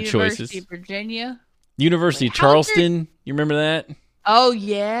 University of Virginia. University of Charleston. You remember that? Oh,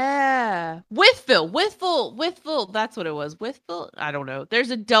 yeah. Wytheville. That's what it was. Wytheville? I don't know.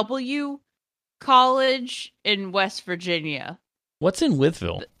 There's a W college in West Virginia. What's in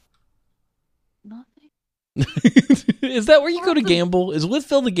Wytheville? Nothing. Is that where you go to gamble? Is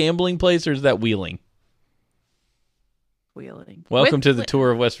Wytheville the gambling place, or is that Wheeling? Wheeling. Welcome to the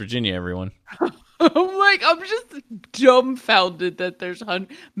tour of West Virginia, everyone. I'm just dumbfounded that there's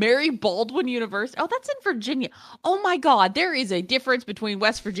Mary Baldwin University. Oh, that's in Virginia. Oh my God, there is a difference between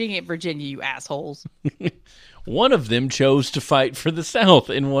West Virginia and Virginia, you assholes. One of them chose to fight for the South,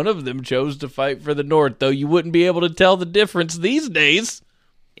 and one of them chose to fight for the North, though you wouldn't be able to tell the difference these days.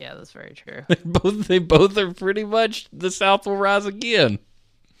 Yeah, that's very true. They both are pretty much the South will rise again.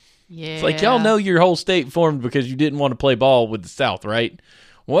 Yeah. It's like, y'all know your whole state formed because you didn't want to play ball with the South, right?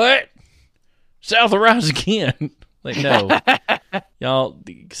 What? South will rise again. No. Y'all,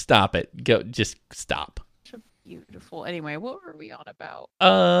 stop it. Just stop. Beautiful. Anyway, what were we on about?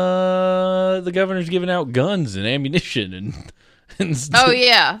 The governor's giving out guns and ammunition and oh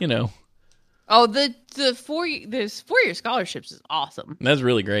yeah, Oh, the 4-year scholarships is awesome. That's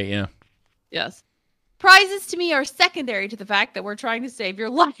really great. Yeah. Yes. Prizes to me are secondary to the fact that we're trying to save your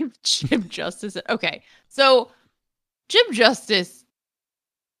life, Jim Justice. Okay, so Jim Justice,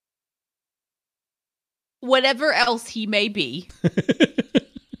 whatever else he may be,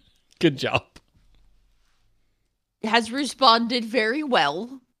 good job, has responded very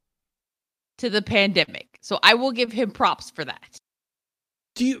well to the pandemic. So I will give him props for that.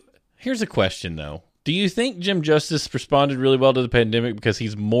 Here's a question, though. Do you think Jim Justice responded really well to the pandemic because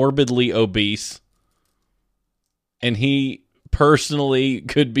he's morbidly obese and he personally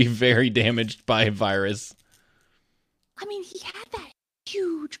could be very damaged by a virus? I mean, he had that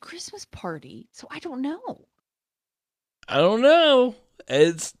huge Christmas party, so I don't know. I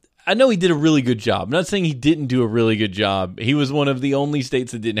know he did a really good job. I'm not saying he didn't do a really good job. He was one of the only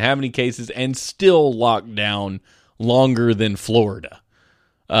states that didn't have any cases and still locked down longer than Florida.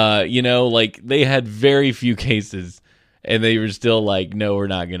 They had very few cases and they were still like, no, we're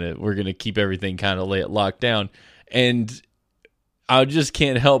going to keep everything kind of locked down. And I just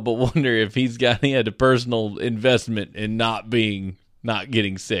can't help but wonder if he had a personal investment in not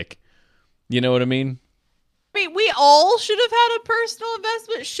getting sick. You know what I mean? I mean, we all should have had a personal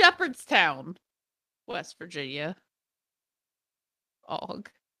investment. Shepherdstown, West Virginia. Og.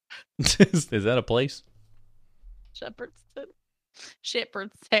 Is that a place?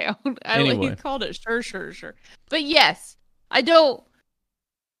 Shepherdstown. Anyway. He called it sure. But yes, I don't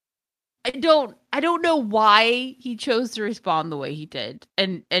know why he chose to respond the way he did.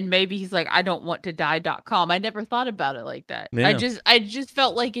 And maybe he's like, I don't want to die.com. I never thought about it like that. Yeah. I just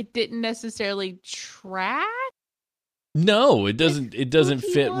felt like it didn't necessarily track. No, it doesn't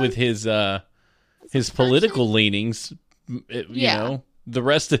fit with his political leanings. You know, the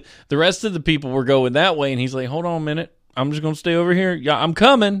rest of the people were going that way and he's like, hold on a minute. I'm just going to stay over here. Yeah, I'm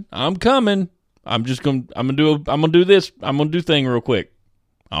coming. I'm going to do this. I'm going to do thing real quick.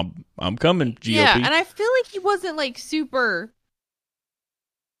 I'm coming, GOP. Yeah, and I feel like he wasn't like super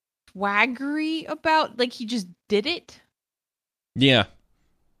swaggery about, like he just did it. Yeah.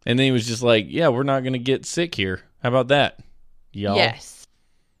 And then he was just like, yeah, we're not going to get sick here. How about that, y'all? Yes.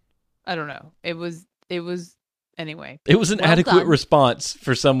 I don't know. It was anyway. It was an adequate response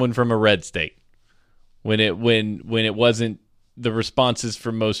for someone from a red state. When it wasn't, the responses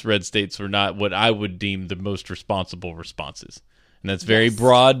from most red states were not what I would deem the most responsible responses. And that's very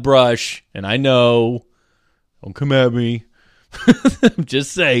broad brush, and I know. Don't come at me. I'm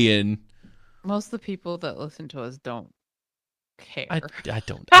just saying. Most of the people that listen to us don't care. I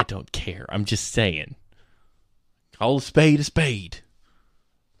don't care. I'm just saying. Call a spade.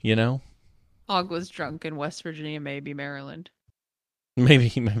 You know? Og was drunk in West Virginia, maybe Maryland.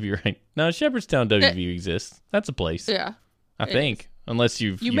 Maybe you're right. No, Shepherdstown WVU exists. That's a place. Yeah. I think. Unless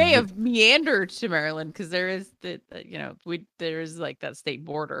you may have meandered to Maryland because there is there is like that state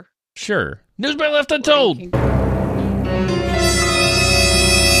border. Sure. News by Left Untold.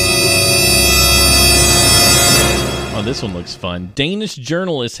 Oh, this one looks fun. Danish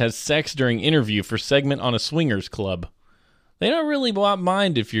journalist has sex during interview for segment on a swingers club. They don't really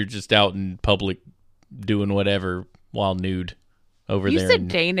mind if you're just out in public doing whatever while nude. Over you there. You said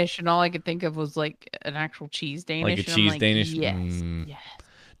Danish, and all I could think of was like an actual cheese Danish. Like a cheese Danish? Yes.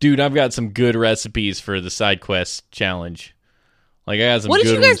 Dude, I've got some good recipes for the side quest challenge. Like I got some. What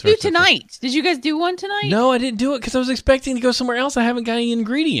did you guys do tonight? Did you guys do one tonight? No, I didn't do it because I was expecting to go somewhere else. I haven't got any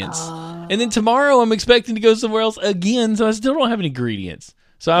ingredients. And then tomorrow I'm expecting to go somewhere else again, so I still don't have any ingredients.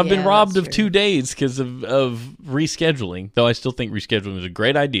 So I've been robbed of 2 days because of rescheduling, though I still think rescheduling was a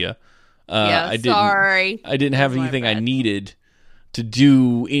great idea. I didn't have anything I needed to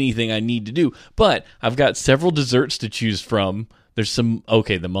do anything I need to do. But I've got several desserts to choose from. There's the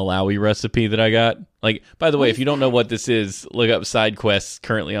Malawi recipe that I got. Like, by the way, if you don't know what this is, look up Side Quests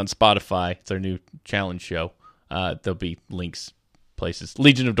currently on Spotify. It's our new challenge show. There'll be links, places.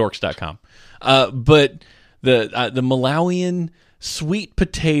 LegionofDorks.com. But the Malawian sweet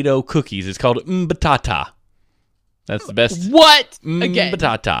potato cookies, it's called mbatata. That's the best. What? Again.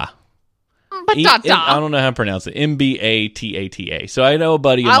 Mbatata. Batata. I don't know how to pronounce it. Mbatata. So I know a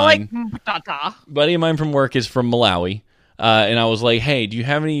buddy of mine. Batata. Buddy of mine from work is from Malawi. And I was like, hey, do you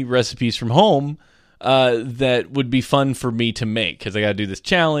have any recipes from home that would be fun for me to make? Because I got to do this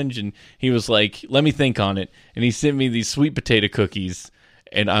challenge. And he was like, let me think on it. And he sent me these sweet potato cookies.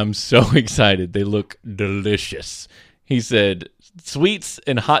 And I'm so excited. They look delicious. He said, sweets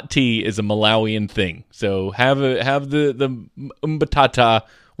and hot tea is a Malawian thing. So have the mbatata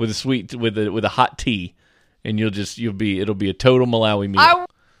with a sweet with a hot tea, and it'll be a total Malawi meal.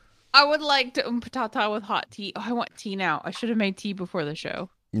 I would like to patata with hot tea. Oh, I want tea now. I should have made tea before the show.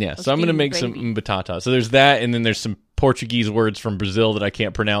 Yeah, so I'm going to make some batata. So there's that, and then there's some Portuguese words from Brazil that I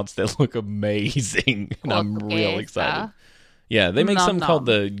can't pronounce that look amazing, and I'm real excited. Yeah, they make something called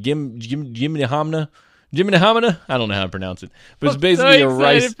the Gimnihamna. I don't know how to pronounce it, but it's basically so a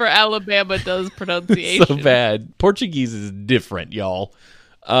rice. For Alabama does pronunciation so bad. Portuguese is different, y'all.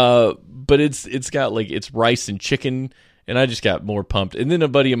 But it's got it's rice and chicken, and I just got more pumped. And then a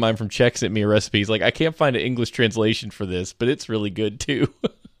buddy of mine from Czech sent me a recipe. He's like, I can't find an English translation for this, but it's really good too.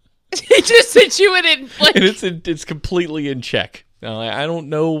 He just sent you in it. Like... And it's completely in Czech. I don't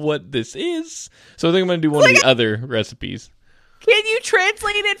know what this is, so I think I'm going to do one of the other recipes. Can you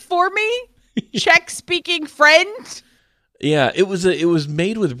translate it for me? Czech-speaking friend? Yeah, it was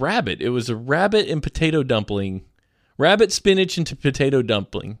made with rabbit. It was a rabbit and potato dumpling, rabbit, spinach, and potato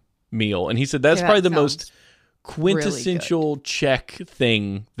dumpling meal. And he said that's probably the most quintessential really Czech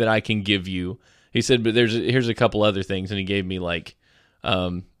thing that I can give you. He said, but here's a couple other things, and he gave me like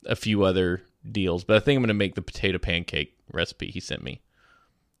a few other deals. But I think I'm going to make the potato pancake recipe he sent me.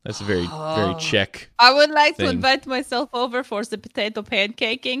 That's a very Czech. I would like to invite myself over for the potato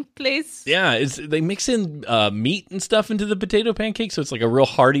pancaking, please. Yeah, they mix in meat and stuff into the potato pancake, so it's like a real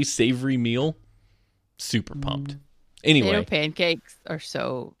hearty, savory meal. Super pumped. Anyway, potato pancakes are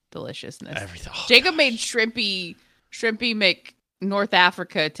so deliciousness. Jacob made shrimpy Mc North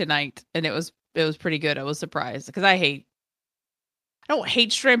Africa tonight, and it was pretty good. I was surprised because I don't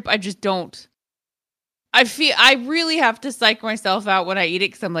hate shrimp. I just don't. I really have to psych myself out when I eat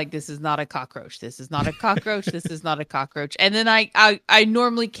it because I'm like, this is not a cockroach. This is not a cockroach. This is not a cockroach. And then I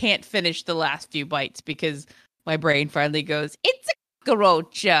normally can't finish the last few bites because my brain finally goes, it's a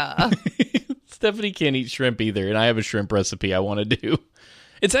cockroach. Stephanie can't eat shrimp either, and I have a shrimp recipe I want to do.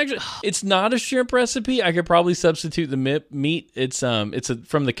 It's not a shrimp recipe. I could probably substitute the meat. It's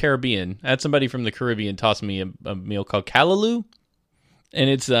from the Caribbean. I had somebody from the Caribbean toss me a meal called callaloo. And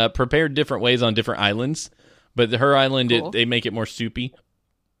it's prepared different ways on different islands. But her island, they make it more soupy.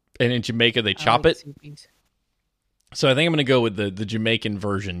 And in Jamaica, they chop it. Soupies. So I think I'm going to go with the Jamaican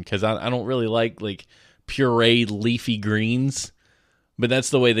version because I don't really like pureed leafy greens. But that's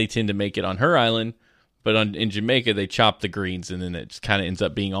the way they tend to make it on her island. But in Jamaica, they chop the greens, and then it kind of ends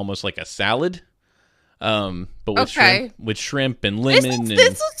up being almost like a salad. But with shrimp and lemon.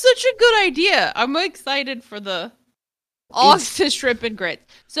 This is such a good idea. I'm excited for the... Austin shrimp and grits.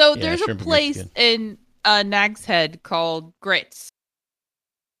 So there's a place in Nag's Head called Grits.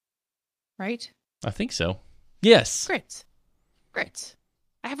 Right? I think so. Yes. Grits.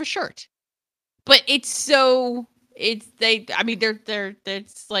 I have a shirt. But it's like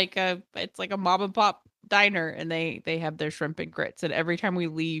a mom and pop diner, and they have their shrimp and grits, and every time we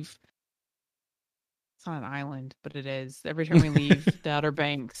leave, it's not an island, but it is. Every time we leave the Outer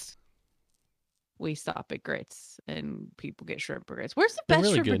Banks, we stop at Grits and people get shrimp and grits. Where's the best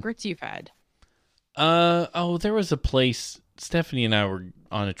really shrimp and grits you've had? There was a place. Stephanie and I were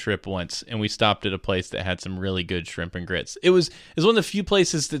on a trip once, and we stopped at a place that had some really good shrimp and grits. It was one of the few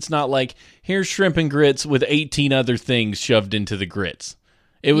places that's not like, here's shrimp and grits with 18 other things shoved into the grits.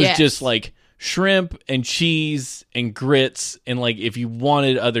 It was just like shrimp and cheese and grits, and like if you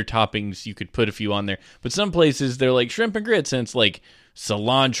wanted other toppings, you could put a few on there. But some places they're like shrimp and grits, and it's like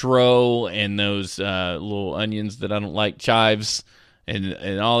cilantro and those little onions that I don't like, chives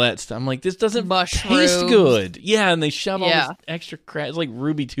and all that stuff. I'm like, this doesn't taste good. Yeah, and they shove all this extra crap. It's like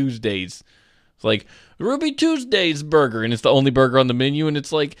Ruby Tuesdays. It's like Ruby Tuesdays burger, and it's the only burger on the menu, and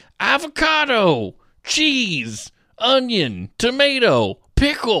it's like avocado, cheese, onion, tomato,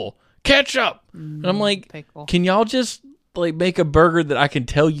 pickle, ketchup. And I'm like, can y'all just like make a burger that I can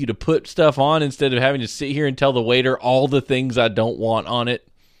tell you to put stuff on instead of having to sit here and tell the waiter all the things I don't want on it?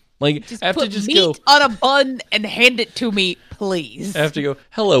 Like, I have to just meat on a bun and hand it to me, please. I have to go,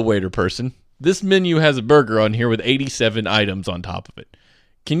 hello, waiter person. This menu has a burger on here with 87 items on top of it.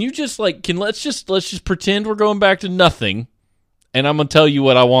 Can you just let's just pretend we're going back to nothing, and I'm gonna tell you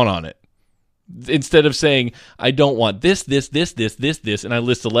what I want on it. Instead of saying, I don't want this, and I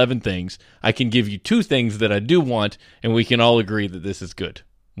list 11 things, I can give you 2 things that I do want, and we can all agree that this is good.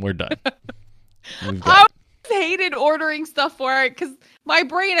 We're done. I hated ordering stuff for it, because my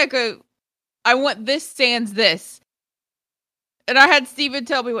brain, I want this sans this. And I had Steven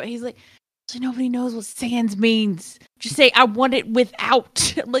tell me he's like, so nobody knows what sans means. Just say, I want it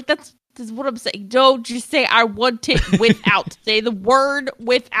without. I'm like, that's what I'm saying. Don't just say, I want it without. Say the word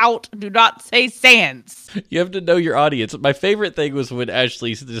without. Do not say sans. You have to know your audience. My favorite thing was when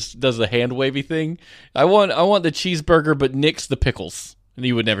Ashley just does the hand wavy thing. I want the cheeseburger, but nix the pickles. And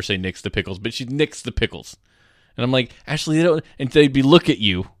you would never say nix the pickles, but she'd nix the pickles. And I'm like, Ashley, they don't. And they'd look at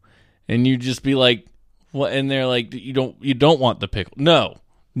you, and you'd just be like, what? And they're like, you don't want the pickle. No,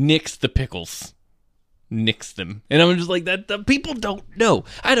 nix the pickles. Nix them. And I'm just like, that the people don't know.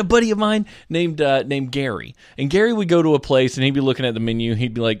 I had a buddy of mine named Gary, and Gary would go to a place and he'd be looking at the menu.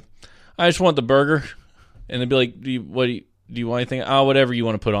 He'd be like, I just want the burger, and they'd be like, do you want anything? Oh, whatever you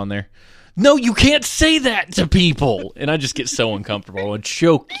want to put on there. No, you can't say that to people. And I just get so uncomfortable. I would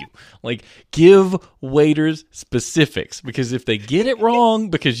choke you. Like, give waiters specifics, because if they get it wrong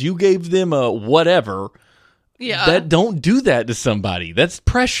because you gave them a whatever, Yeah. Don't do that to somebody. That's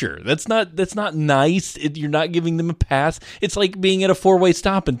pressure. That's not nice. You're not giving them a pass. It's like being at a 4-way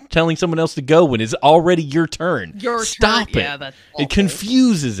stop and telling someone else to go when it's already your turn. Stop it. Yeah, that's awful. It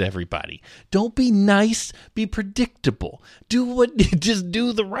confuses everybody. Don't be nice. Be predictable. Just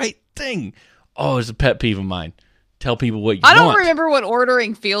do the right thing. Oh, it's a pet peeve of mine. Tell people what you want. I don't remember what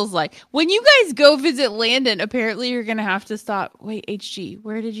ordering feels like. When you guys go visit Landon, apparently you're going to have to stop. Wait, HG,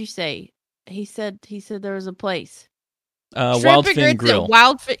 where did you say? He said there was a place. Wildfin Grill.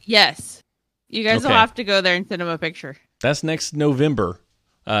 Yes. You guys will have to go there and send him a picture. That's next November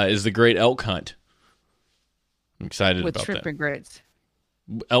is the Great Elk Hunt. I'm excited about that. With shrimp and grits.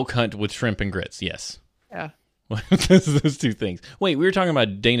 Elk Hunt with shrimp and grits, yes. Yeah. Those two things. Wait, we were talking about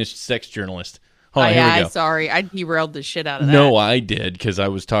a Danish sex journalist. Hold on, here we go. Sorry. I derailed the shit out of that. No, I did, because I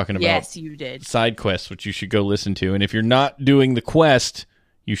was talking about yes, you did. side quests, which you should go listen to. And if you're not doing the quest,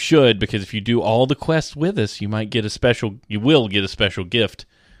 you should, because if you do all the quests with us, you will get a special gift,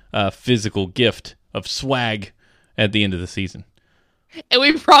 physical gift of swag at the end of the season. And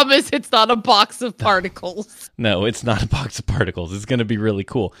we promise it's not a box of particles. No, it's not a box of particles. It's going to be really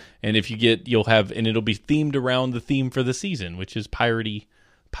cool. And if you get, and it'll be themed around the theme for the season, which is piratey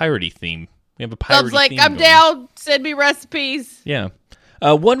theme. We have a piratey Bub's like, theme I'm going. down. Send me recipes. Yeah.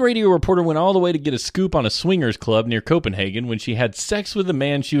 One radio reporter went all the way to get a scoop on a swingers club near Copenhagen when she had sex with the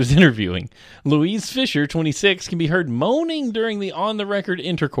man she was interviewing. Louise Fisher, 26, can be heard moaning during the on-the-record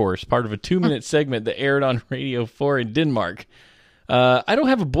intercourse, part of a 2-minute segment that aired on Radio 4 in Denmark. I don't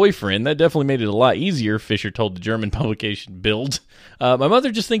have a boyfriend. That definitely made it a lot easier, Fisher told the German publication Bild. My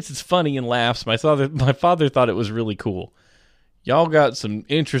mother just thinks it's funny and laughs. My father thought it was really cool. Y'all got some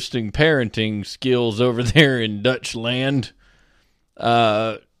interesting parenting skills over there in Dutch land.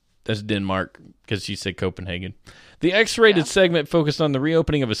 That's Denmark, because she said Copenhagen. The X-rated segment focused on the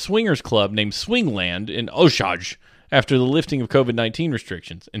reopening of a swingers club named Swingland in Oshage after the lifting of COVID-19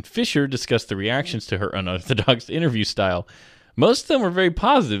 restrictions, and Fisher discussed the reactions to her unorthodox interview style. Most of them were very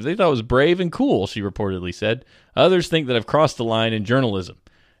positive. They thought it was brave and cool, she reportedly said. Others think that I've crossed the line in journalism.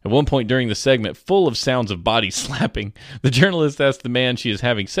 At one point during the segment, full of sounds of body slapping, the journalist asked the man she is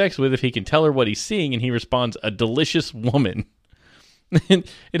having sex with if he can tell her what he's seeing, and he responds, "A delicious woman."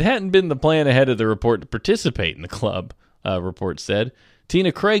 It hadn't been the plan ahead of the report to participate in the club, report said.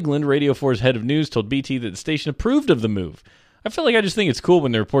 Tina Craigland, Radio 4's head of news, told BT that the station approved of the move. I feel like I just think it's cool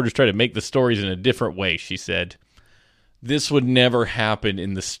when the reporters try to make the stories in a different way, she said. This would never happen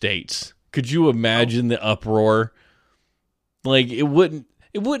in the States. Could you imagine the uproar? Like, it wouldn't,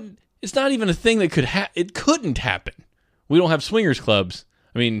 it's not even a thing that it couldn't happen. We don't have swingers clubs.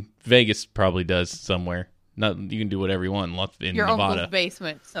 I mean, Vegas probably does somewhere. You can do whatever you want in Your Nevada. uncle's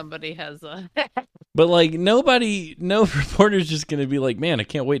basement, somebody has a... But, like, no reporter's just going to be like, man, I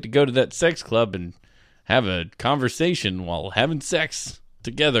can't wait to go to that sex club and have a conversation while having sex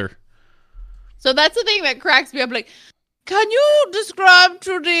together. So that's the thing that cracks me up. Like, can you describe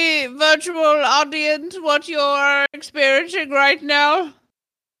to the virtual audience what you're experiencing right now?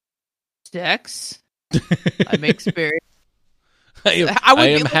 Sex. I'm experiencing. I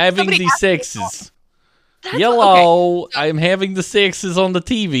am having the sexes. Yellow. Okay. I am having the sexes on the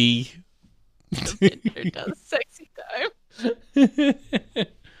TV. Sexy time.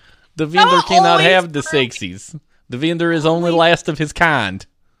 The vendor cannot have the sexies. The vendor is only last of his kind.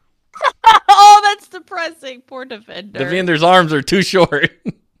 Oh, that's depressing. Poor defender. The vendor's arms are too short.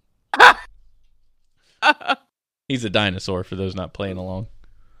 He's a dinosaur, for those not playing along.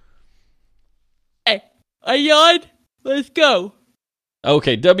 Hey, I yawned. Let's go.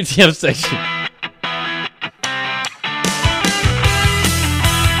 Okay, WTF section.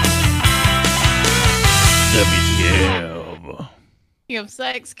 WTF. Of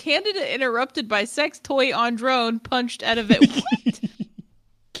sex. Candidate interrupted by sex toy on drone punched out of it.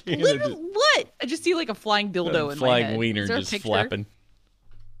 What? What? I just see like a flying dildo in my head. Flying wiener just flapping.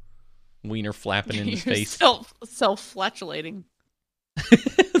 Wiener flapping in his face. Self-flatulating.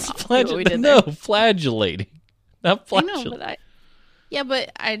 Flagellating. Not flatulating.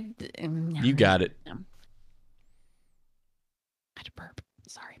 You got it. I had to burp.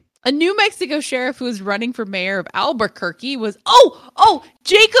 Sorry. A New Mexico sheriff who is running for mayor of Albuquerque was... Oh!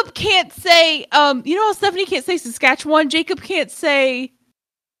 Jacob can't say... you know how Stephanie can't say Saskatchewan? Jacob can't say...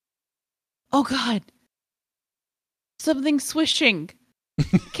 Oh, God. Something swishing.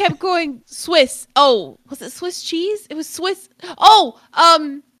 Kept going Swiss. Oh, was it Swiss cheese? It was Swiss. Oh,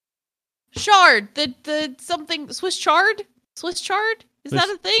 shard. The something Swiss chard? Swiss chard? Is that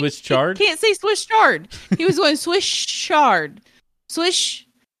a thing? Swiss chard? He can't say Swiss chard. He was going Swiss chard. Swish.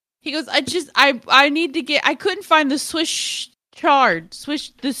 He goes, I need to get, I couldn't find the Swiss chard.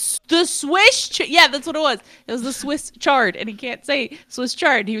 Swish the Swiss. Yeah, that's what it was. It was the Swiss chard, and he can't say Swiss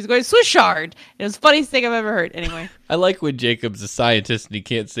chard. He was going Swiss chard. It was the funniest thing I've ever heard. Anyway, I like when Jacob's a scientist and he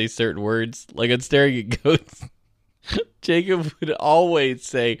can't say certain words. Like on Staring at Goats, Jacob would always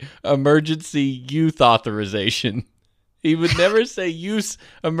say emergency youth authorization. He would never say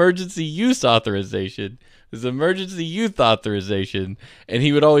emergency use authorization. It was emergency youth authorization, and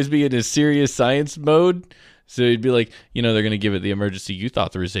he would always be in his serious science mode. So he'd be like, they're going to give it the emergency youth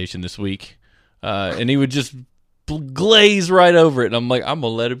authorization this week. And he would just glaze right over it. And I'm like, I'm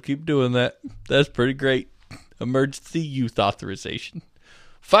going to let him keep doing that. That's pretty great. Emergency youth authorization.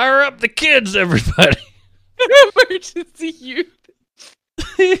 Fire up the kids, everybody. Emergency youth.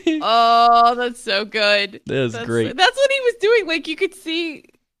 Oh, that's so good. That's great. That's what he was doing. Like, you could see,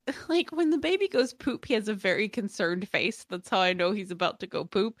 like, when the baby goes poop, he has a very concerned face. That's how I know he's about to go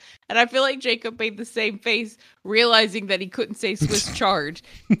poop. And I feel like Jacob made the same face, realizing that he couldn't say Swiss chard.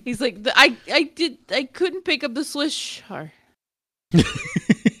 He's like, I couldn't pick up the Swiss chard.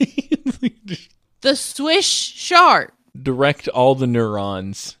 The Swiss chard. Direct all the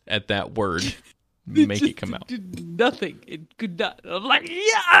neurons at that word. Make it come out. Did nothing. It could not. I'm like,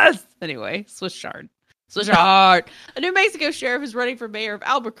 yes! Anyway, Swiss chard. Swiss chard. A New Mexico sheriff is running for mayor of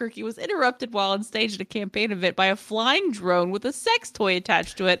Albuquerque was interrupted while on stage at a campaign event by a flying drone with a sex toy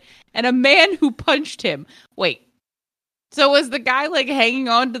attached to it and a man who punched him. Wait. So was the guy like hanging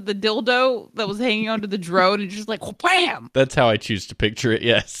on to the dildo that was hanging onto the drone and just like, wham! That's how I choose to picture it,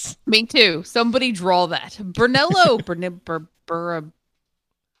 yes. Me too. Somebody draw that.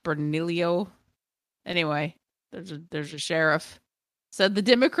 Bernilio. Anyway, there's a sheriff. Said the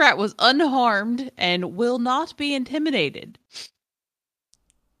Democrat was unharmed and will not be intimidated.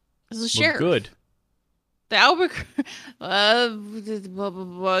 This is a sheriff. Good. The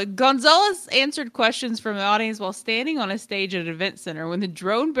Gonzalez answered questions from the audience while standing on a stage at an event center when the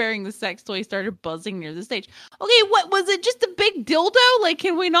drone bearing the sex toy started buzzing near the stage. Okay, what was it? Just a big dildo? Like,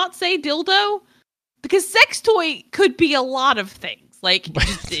 can we not say dildo? Because sex toy could be a lot of things. Like,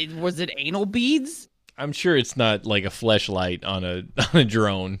 was it anal beads? I'm sure it's not like a fleshlight on a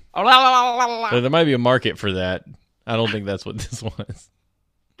drone. There might be a market for that. I don't think that's what this was.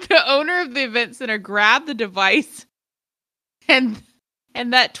 The owner of the event center grabbed the device, and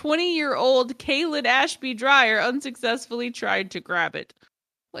that 20-year-old Kaylin Ashby Dreyer unsuccessfully tried to grab it.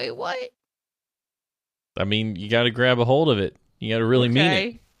 Wait, what? I mean, you got to grab a hold of it. You got to really mean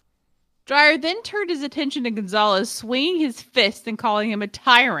it. Dreyer then turned his attention to Gonzalez, swinging his fist and calling him a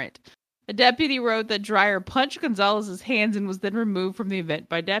tyrant. A deputy wrote that Dreyer punched Gonzalez's hands and was then removed from the event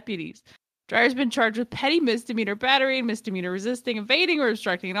by deputies. Dreyer's been charged with petty misdemeanor battery and misdemeanor resisting, evading, or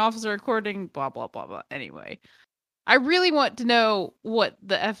obstructing an officer, according blah, blah, blah, blah. Anyway, I really want to know what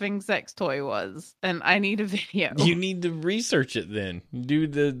the effing sex toy was, and I need a video. You need to research it then. Do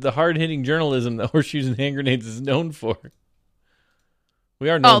the hard-hitting journalism that Horseshoes and Hand Grenades is known for. We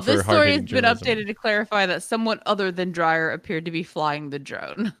are known for hard-hitting journalism. This story has been updated to clarify that someone other than Dreyer appeared to be flying the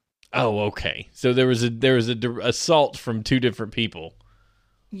drone. Oh, okay. So there was a assault from two different people.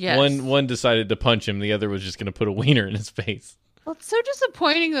 Yes. One decided to punch him. The other was just going to put a wiener in his face. Well, it's so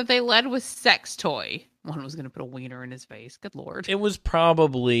disappointing that they led with sex toy. One was going to put a wiener in his face. Good Lord. It was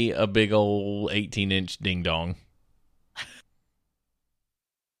probably a big old 18-inch ding-dong. I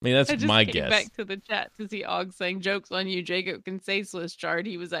mean, that's my guess. Back to the chat to see Og saying, "Joke's on you, Jacob can say Swiss chard.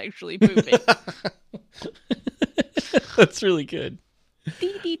 He was actually pooping." That's really good.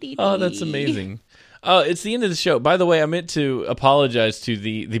 Oh, that's amazing. Oh, it's the end of the show. By the way, I meant to apologize to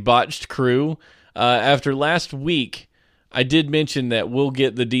the botched crew. After last week, I did mention that we'll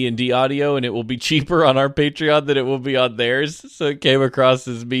get the D&D audio and it will be cheaper on our Patreon than it will be on theirs. So it came across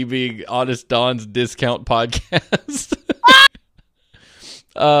as me being Honest Don's discount podcast.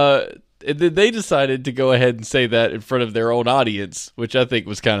 They decided to go ahead and say that in front of their own audience, which I think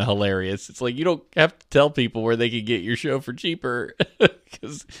was kind of hilarious. It's like, you don't have to tell people where they can get your show for cheaper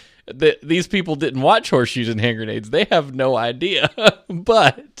because these people didn't watch Horseshoes and Hand Grenades. They have no idea.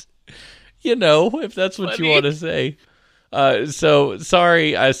 But, if that's what you want to say. So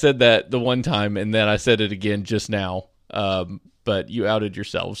sorry I said that the one time and then I said it again just now. But you outed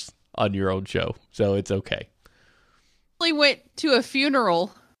yourselves on your own show, so it's okay. I went to a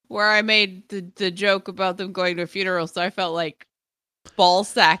funeral where I made the joke about them going to a funeral, so I felt like ball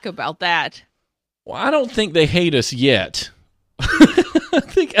sack about that. Well, I don't think they hate us yet. I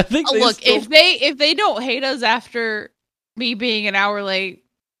think look, if they don't hate us after me being an hour late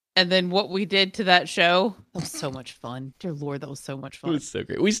and then what we did to that show, that was so much fun. Dear Lord, that was so much fun. It was so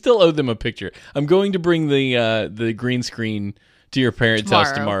great. We still owe them a picture. I'm going to bring the green screen to your parents'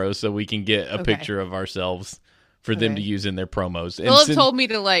 house tomorrow so we can get a picture of ourselves for them to use in their promos. And Philip told me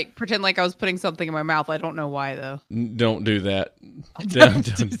to like pretend like I was putting something in my mouth. I don't know why though. Don't do that.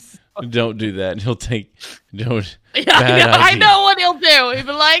 Don't do that. He'll take. Don't. Yeah, I know what he'll do. He'll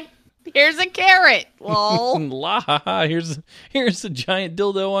be like, "Here's a carrot." Lol. Here's a giant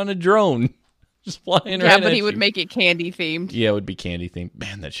dildo on a drone, just flying around. Yeah, but he would make it candy themed. Yeah, it would be candy themed.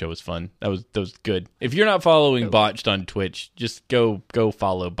 Man, that show was fun. That was good. If you're not following Botched on Twitch, just go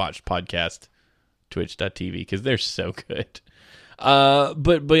follow Botched Podcast, twitch.tv, because they're so good.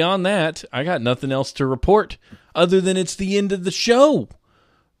 But beyond that, I got nothing else to report other than it's the end of the show.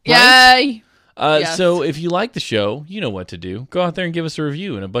 Right? Yay! Yes. So if you like the show, you know what to do. Go out there and give us a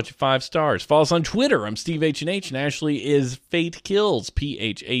review and a bunch of 5 stars. Follow us on Twitter. I'm Steve H&H, and Ashley is Fate Kills,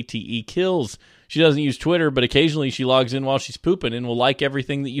 Phate Kills. She doesn't use Twitter, but occasionally she logs in while she's pooping and will like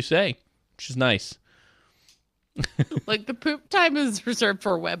everything that you say, which is nice. Like the poop time is reserved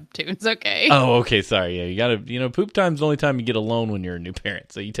for webtoons, okay? Oh, okay. Sorry. Yeah, you gotta. Poop time's the only time you get alone when you're a new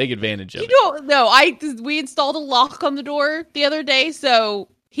parent, so you take advantage of it. You don't know. We installed a lock on the door the other day, so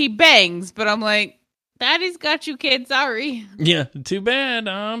he bangs, but I'm like, Daddy's got you, kid. Sorry. Yeah, too bad.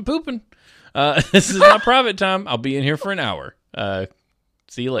 I'm pooping. This is not private time. I'll be in here for an hour.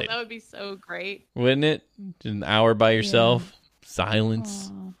 See you later. That would be so great. Wouldn't it? Just an hour by yourself. Yeah.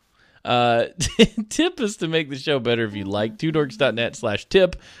 Silence. Tip us to make the show better if you'd like.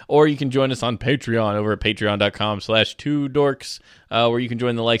 twodorks.net/tip, or you can join us on Patreon over at patreon.com/twodorks, where you can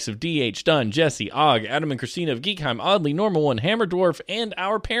join the likes of DH, Dunn, Jesse, Og, Adam and Christina of Geekheim, Oddly, Normal One, Hammer Dwarf, and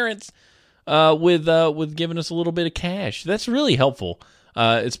our parents, with giving us a little bit of cash. That's really helpful.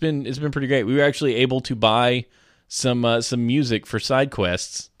 It's been pretty great. We were actually able to buy some music for side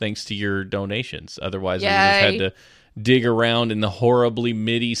quests thanks to your donations. Otherwise, we would have had to dig around in the horribly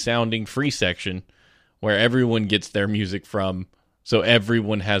MIDI sounding free section where everyone gets their music from, so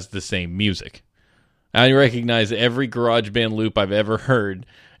everyone has the same music. I recognize every GarageBand loop I've ever heard,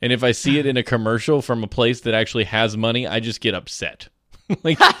 and if I see it in a commercial from a place that actually has money, I just get upset.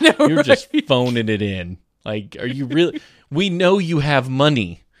 Like, you're just phoning it in. Like, are you really? We know you have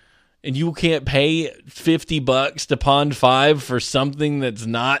money, and you can't pay $50 to Pond 5 for something that's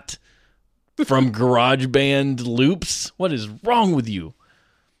not from GarageBand loops. What is wrong with you?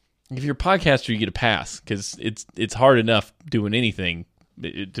 If you're a podcaster, you get a pass because it's hard enough doing anything.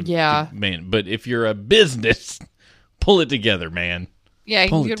 Man. But if you're a business, pull it together, man. Yeah,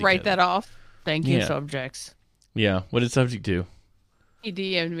 you could write that off. Thank you, subjects. Yeah, what is subject to? He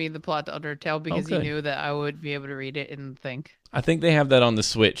DM'd me the plot to Undertale because he knew that I would be able to read it and think. I think they have that on the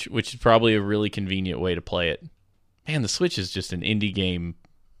Switch, which is probably a really convenient way to play it. Man, the Switch is just an indie game.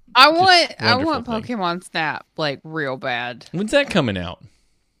 I want Pokemon Snap like real bad. When's that coming out?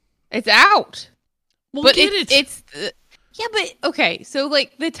 It's out. Well, but it's yeah, but okay. So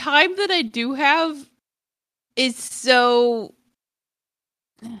like the time that I do have is so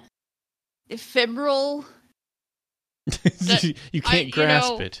ephemeral. You can't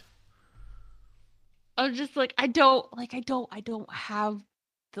grasp it. I'm just like I don't have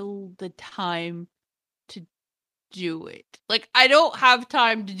the time to do it. Like I don't have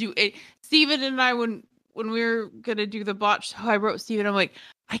time to do it. Steven and I when we were gonna do the botch, I wrote Steven, I'm like,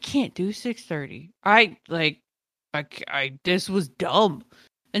 I can't do 6:30. I this was dumb.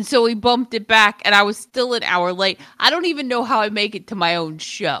 And so we bumped it back and I was still an hour late. I don't even know how I make it to my own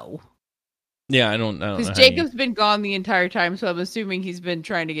show. Yeah, I don't know. Because Jacob's been gone the entire time, so I'm assuming he's been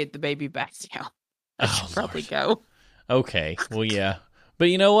trying to get the baby back down. I should probably go. Okay. Well, yeah. But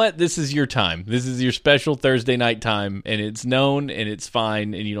you know what? This is your time. This is your special Thursday night time, and it's known, and it's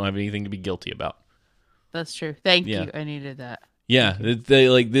fine, and you don't have anything to be guilty about. That's true. Thank you. I needed that. Yeah,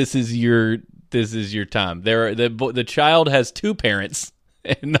 this is your time. The child has 2 parents,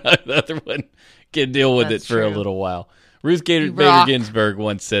 and the other one can deal with it for a little while. Ruth Bader Ginsburg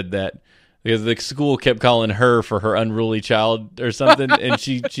once said that because the school kept calling her for her unruly child or something, and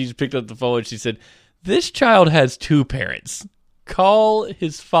she's picked up the phone and she said, "This child has 2 parents. Call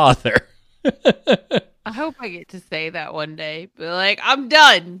his father." I hope I get to say that one day. But like, I'm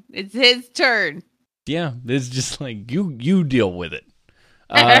done. It's his turn. Yeah, it's just like you deal with it.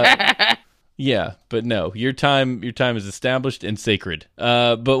 Yeah, but no, your time is established and sacred.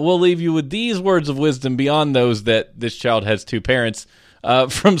 But we'll leave you with these words of wisdom beyond those that this child has 2 parents.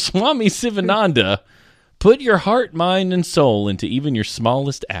 From Swami Sivananda: put your heart, mind, and soul into even your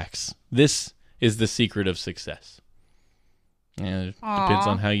smallest acts. This is the secret of success. Yeah, it depends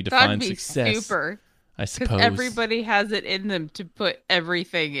on how you define success. Super. I suppose. Because everybody has it in them to put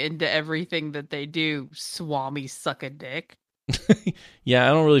everything into everything that they do. Swami suck a dick. Yeah,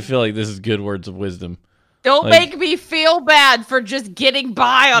 I don't really feel like this is good words of wisdom. Don't make me feel bad for just getting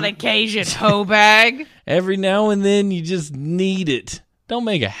by on occasion, hoe bag. Every now and then you just need it. Don't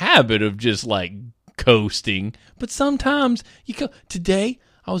make a habit of just like coasting. But sometimes you go. Today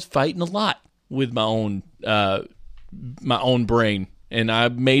I was fighting a lot with my own brain, and I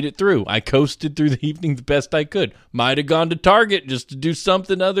made it through. I coasted through the evening the best I could. Might have gone to Target just to do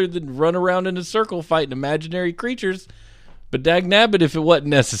something other than run around in a circle fighting imaginary creatures. But dagnabbit if it wasn't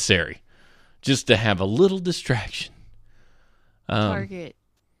necessary. Just to have a little distraction. Target.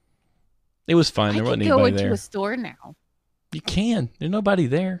 It was fine. There wasn't anybody there. I can go into a store now. You can. There's nobody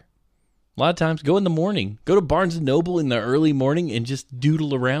there. A lot of times, go in the morning. Go to Barnes & Noble in the early morning and just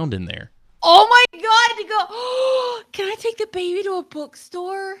doodle around in there. Oh my God, to go, can I take the baby to a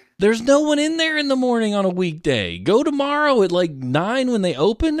bookstore? There's no one in there in the morning on a weekday. Go tomorrow at like 9 when they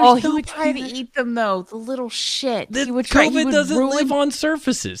open. He would try to eat them, though. The little shit. COVID doesn't live on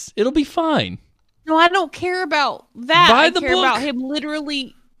surfaces. It'll be fine. No, I don't care about that. I care about him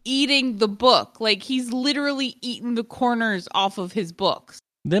literally eating the book. Like, he's literally eating the corners off of his books.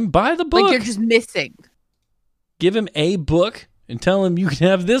 Then buy the book. Like, you're just missing. Give him a book and tell him you can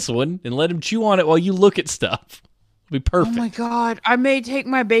have this one and let him chew on it while you look at stuff. It'll be perfect. Oh my God. I may take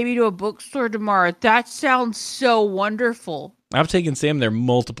my baby to a bookstore tomorrow. That sounds so wonderful. I've taken Sam there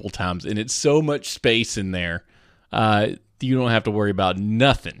multiple times, and it's so much space in there. You don't have to worry about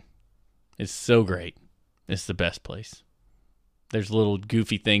nothing. It's so great. It's the best place. There's little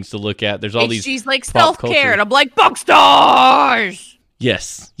goofy things to look at. There's all these. She's like self-care, and I'm like, bookstores!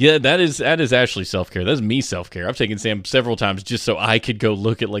 Yes. Yeah, that is actually self-care. That's me self-care. I've taken Sam several times just so I could go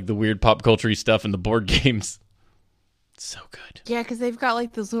look at like the weird pop culture stuff and the board games. It's so good. Yeah, because they've got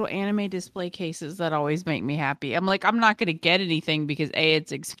like those little anime display cases that always make me happy. I'm like, I'm not going to get anything because A,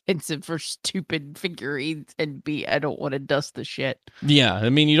 it's expensive for stupid figurines, and B, I don't want to dust the shit. Yeah,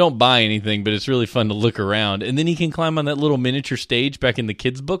 I mean, you don't buy anything, but it's really fun to look around. And then he can climb on that little miniature stage back in the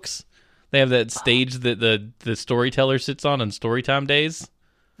kids' books. They have that stage that the storyteller sits on Storytime days.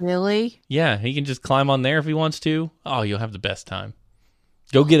 Really? Yeah, he can just climb on there if he wants to. Oh, you'll have the best time.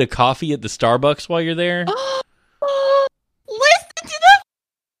 Go get a coffee at the Starbucks while you're there. Listen to the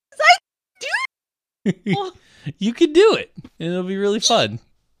I do. You can do it, and it'll be really fun.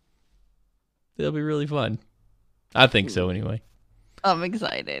 It'll be really fun. I think so, anyway. I'm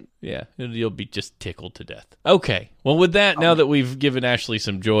excited. Yeah, you'll be just tickled to death. Okay, well, with that, now that we've given Ashley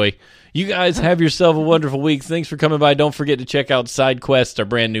some joy, you guys have yourself a wonderful week. Thanks for coming by. Don't forget to check out Side Quest, our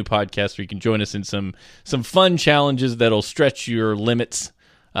brand new podcast, where you can join us in some fun challenges that'll stretch your limits.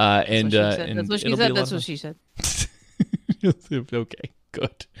 That's what she said. Okay,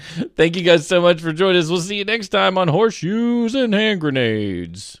 good. Thank you guys so much for joining us. We'll see you next time on Horseshoes and Hand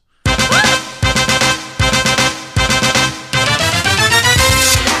Grenades.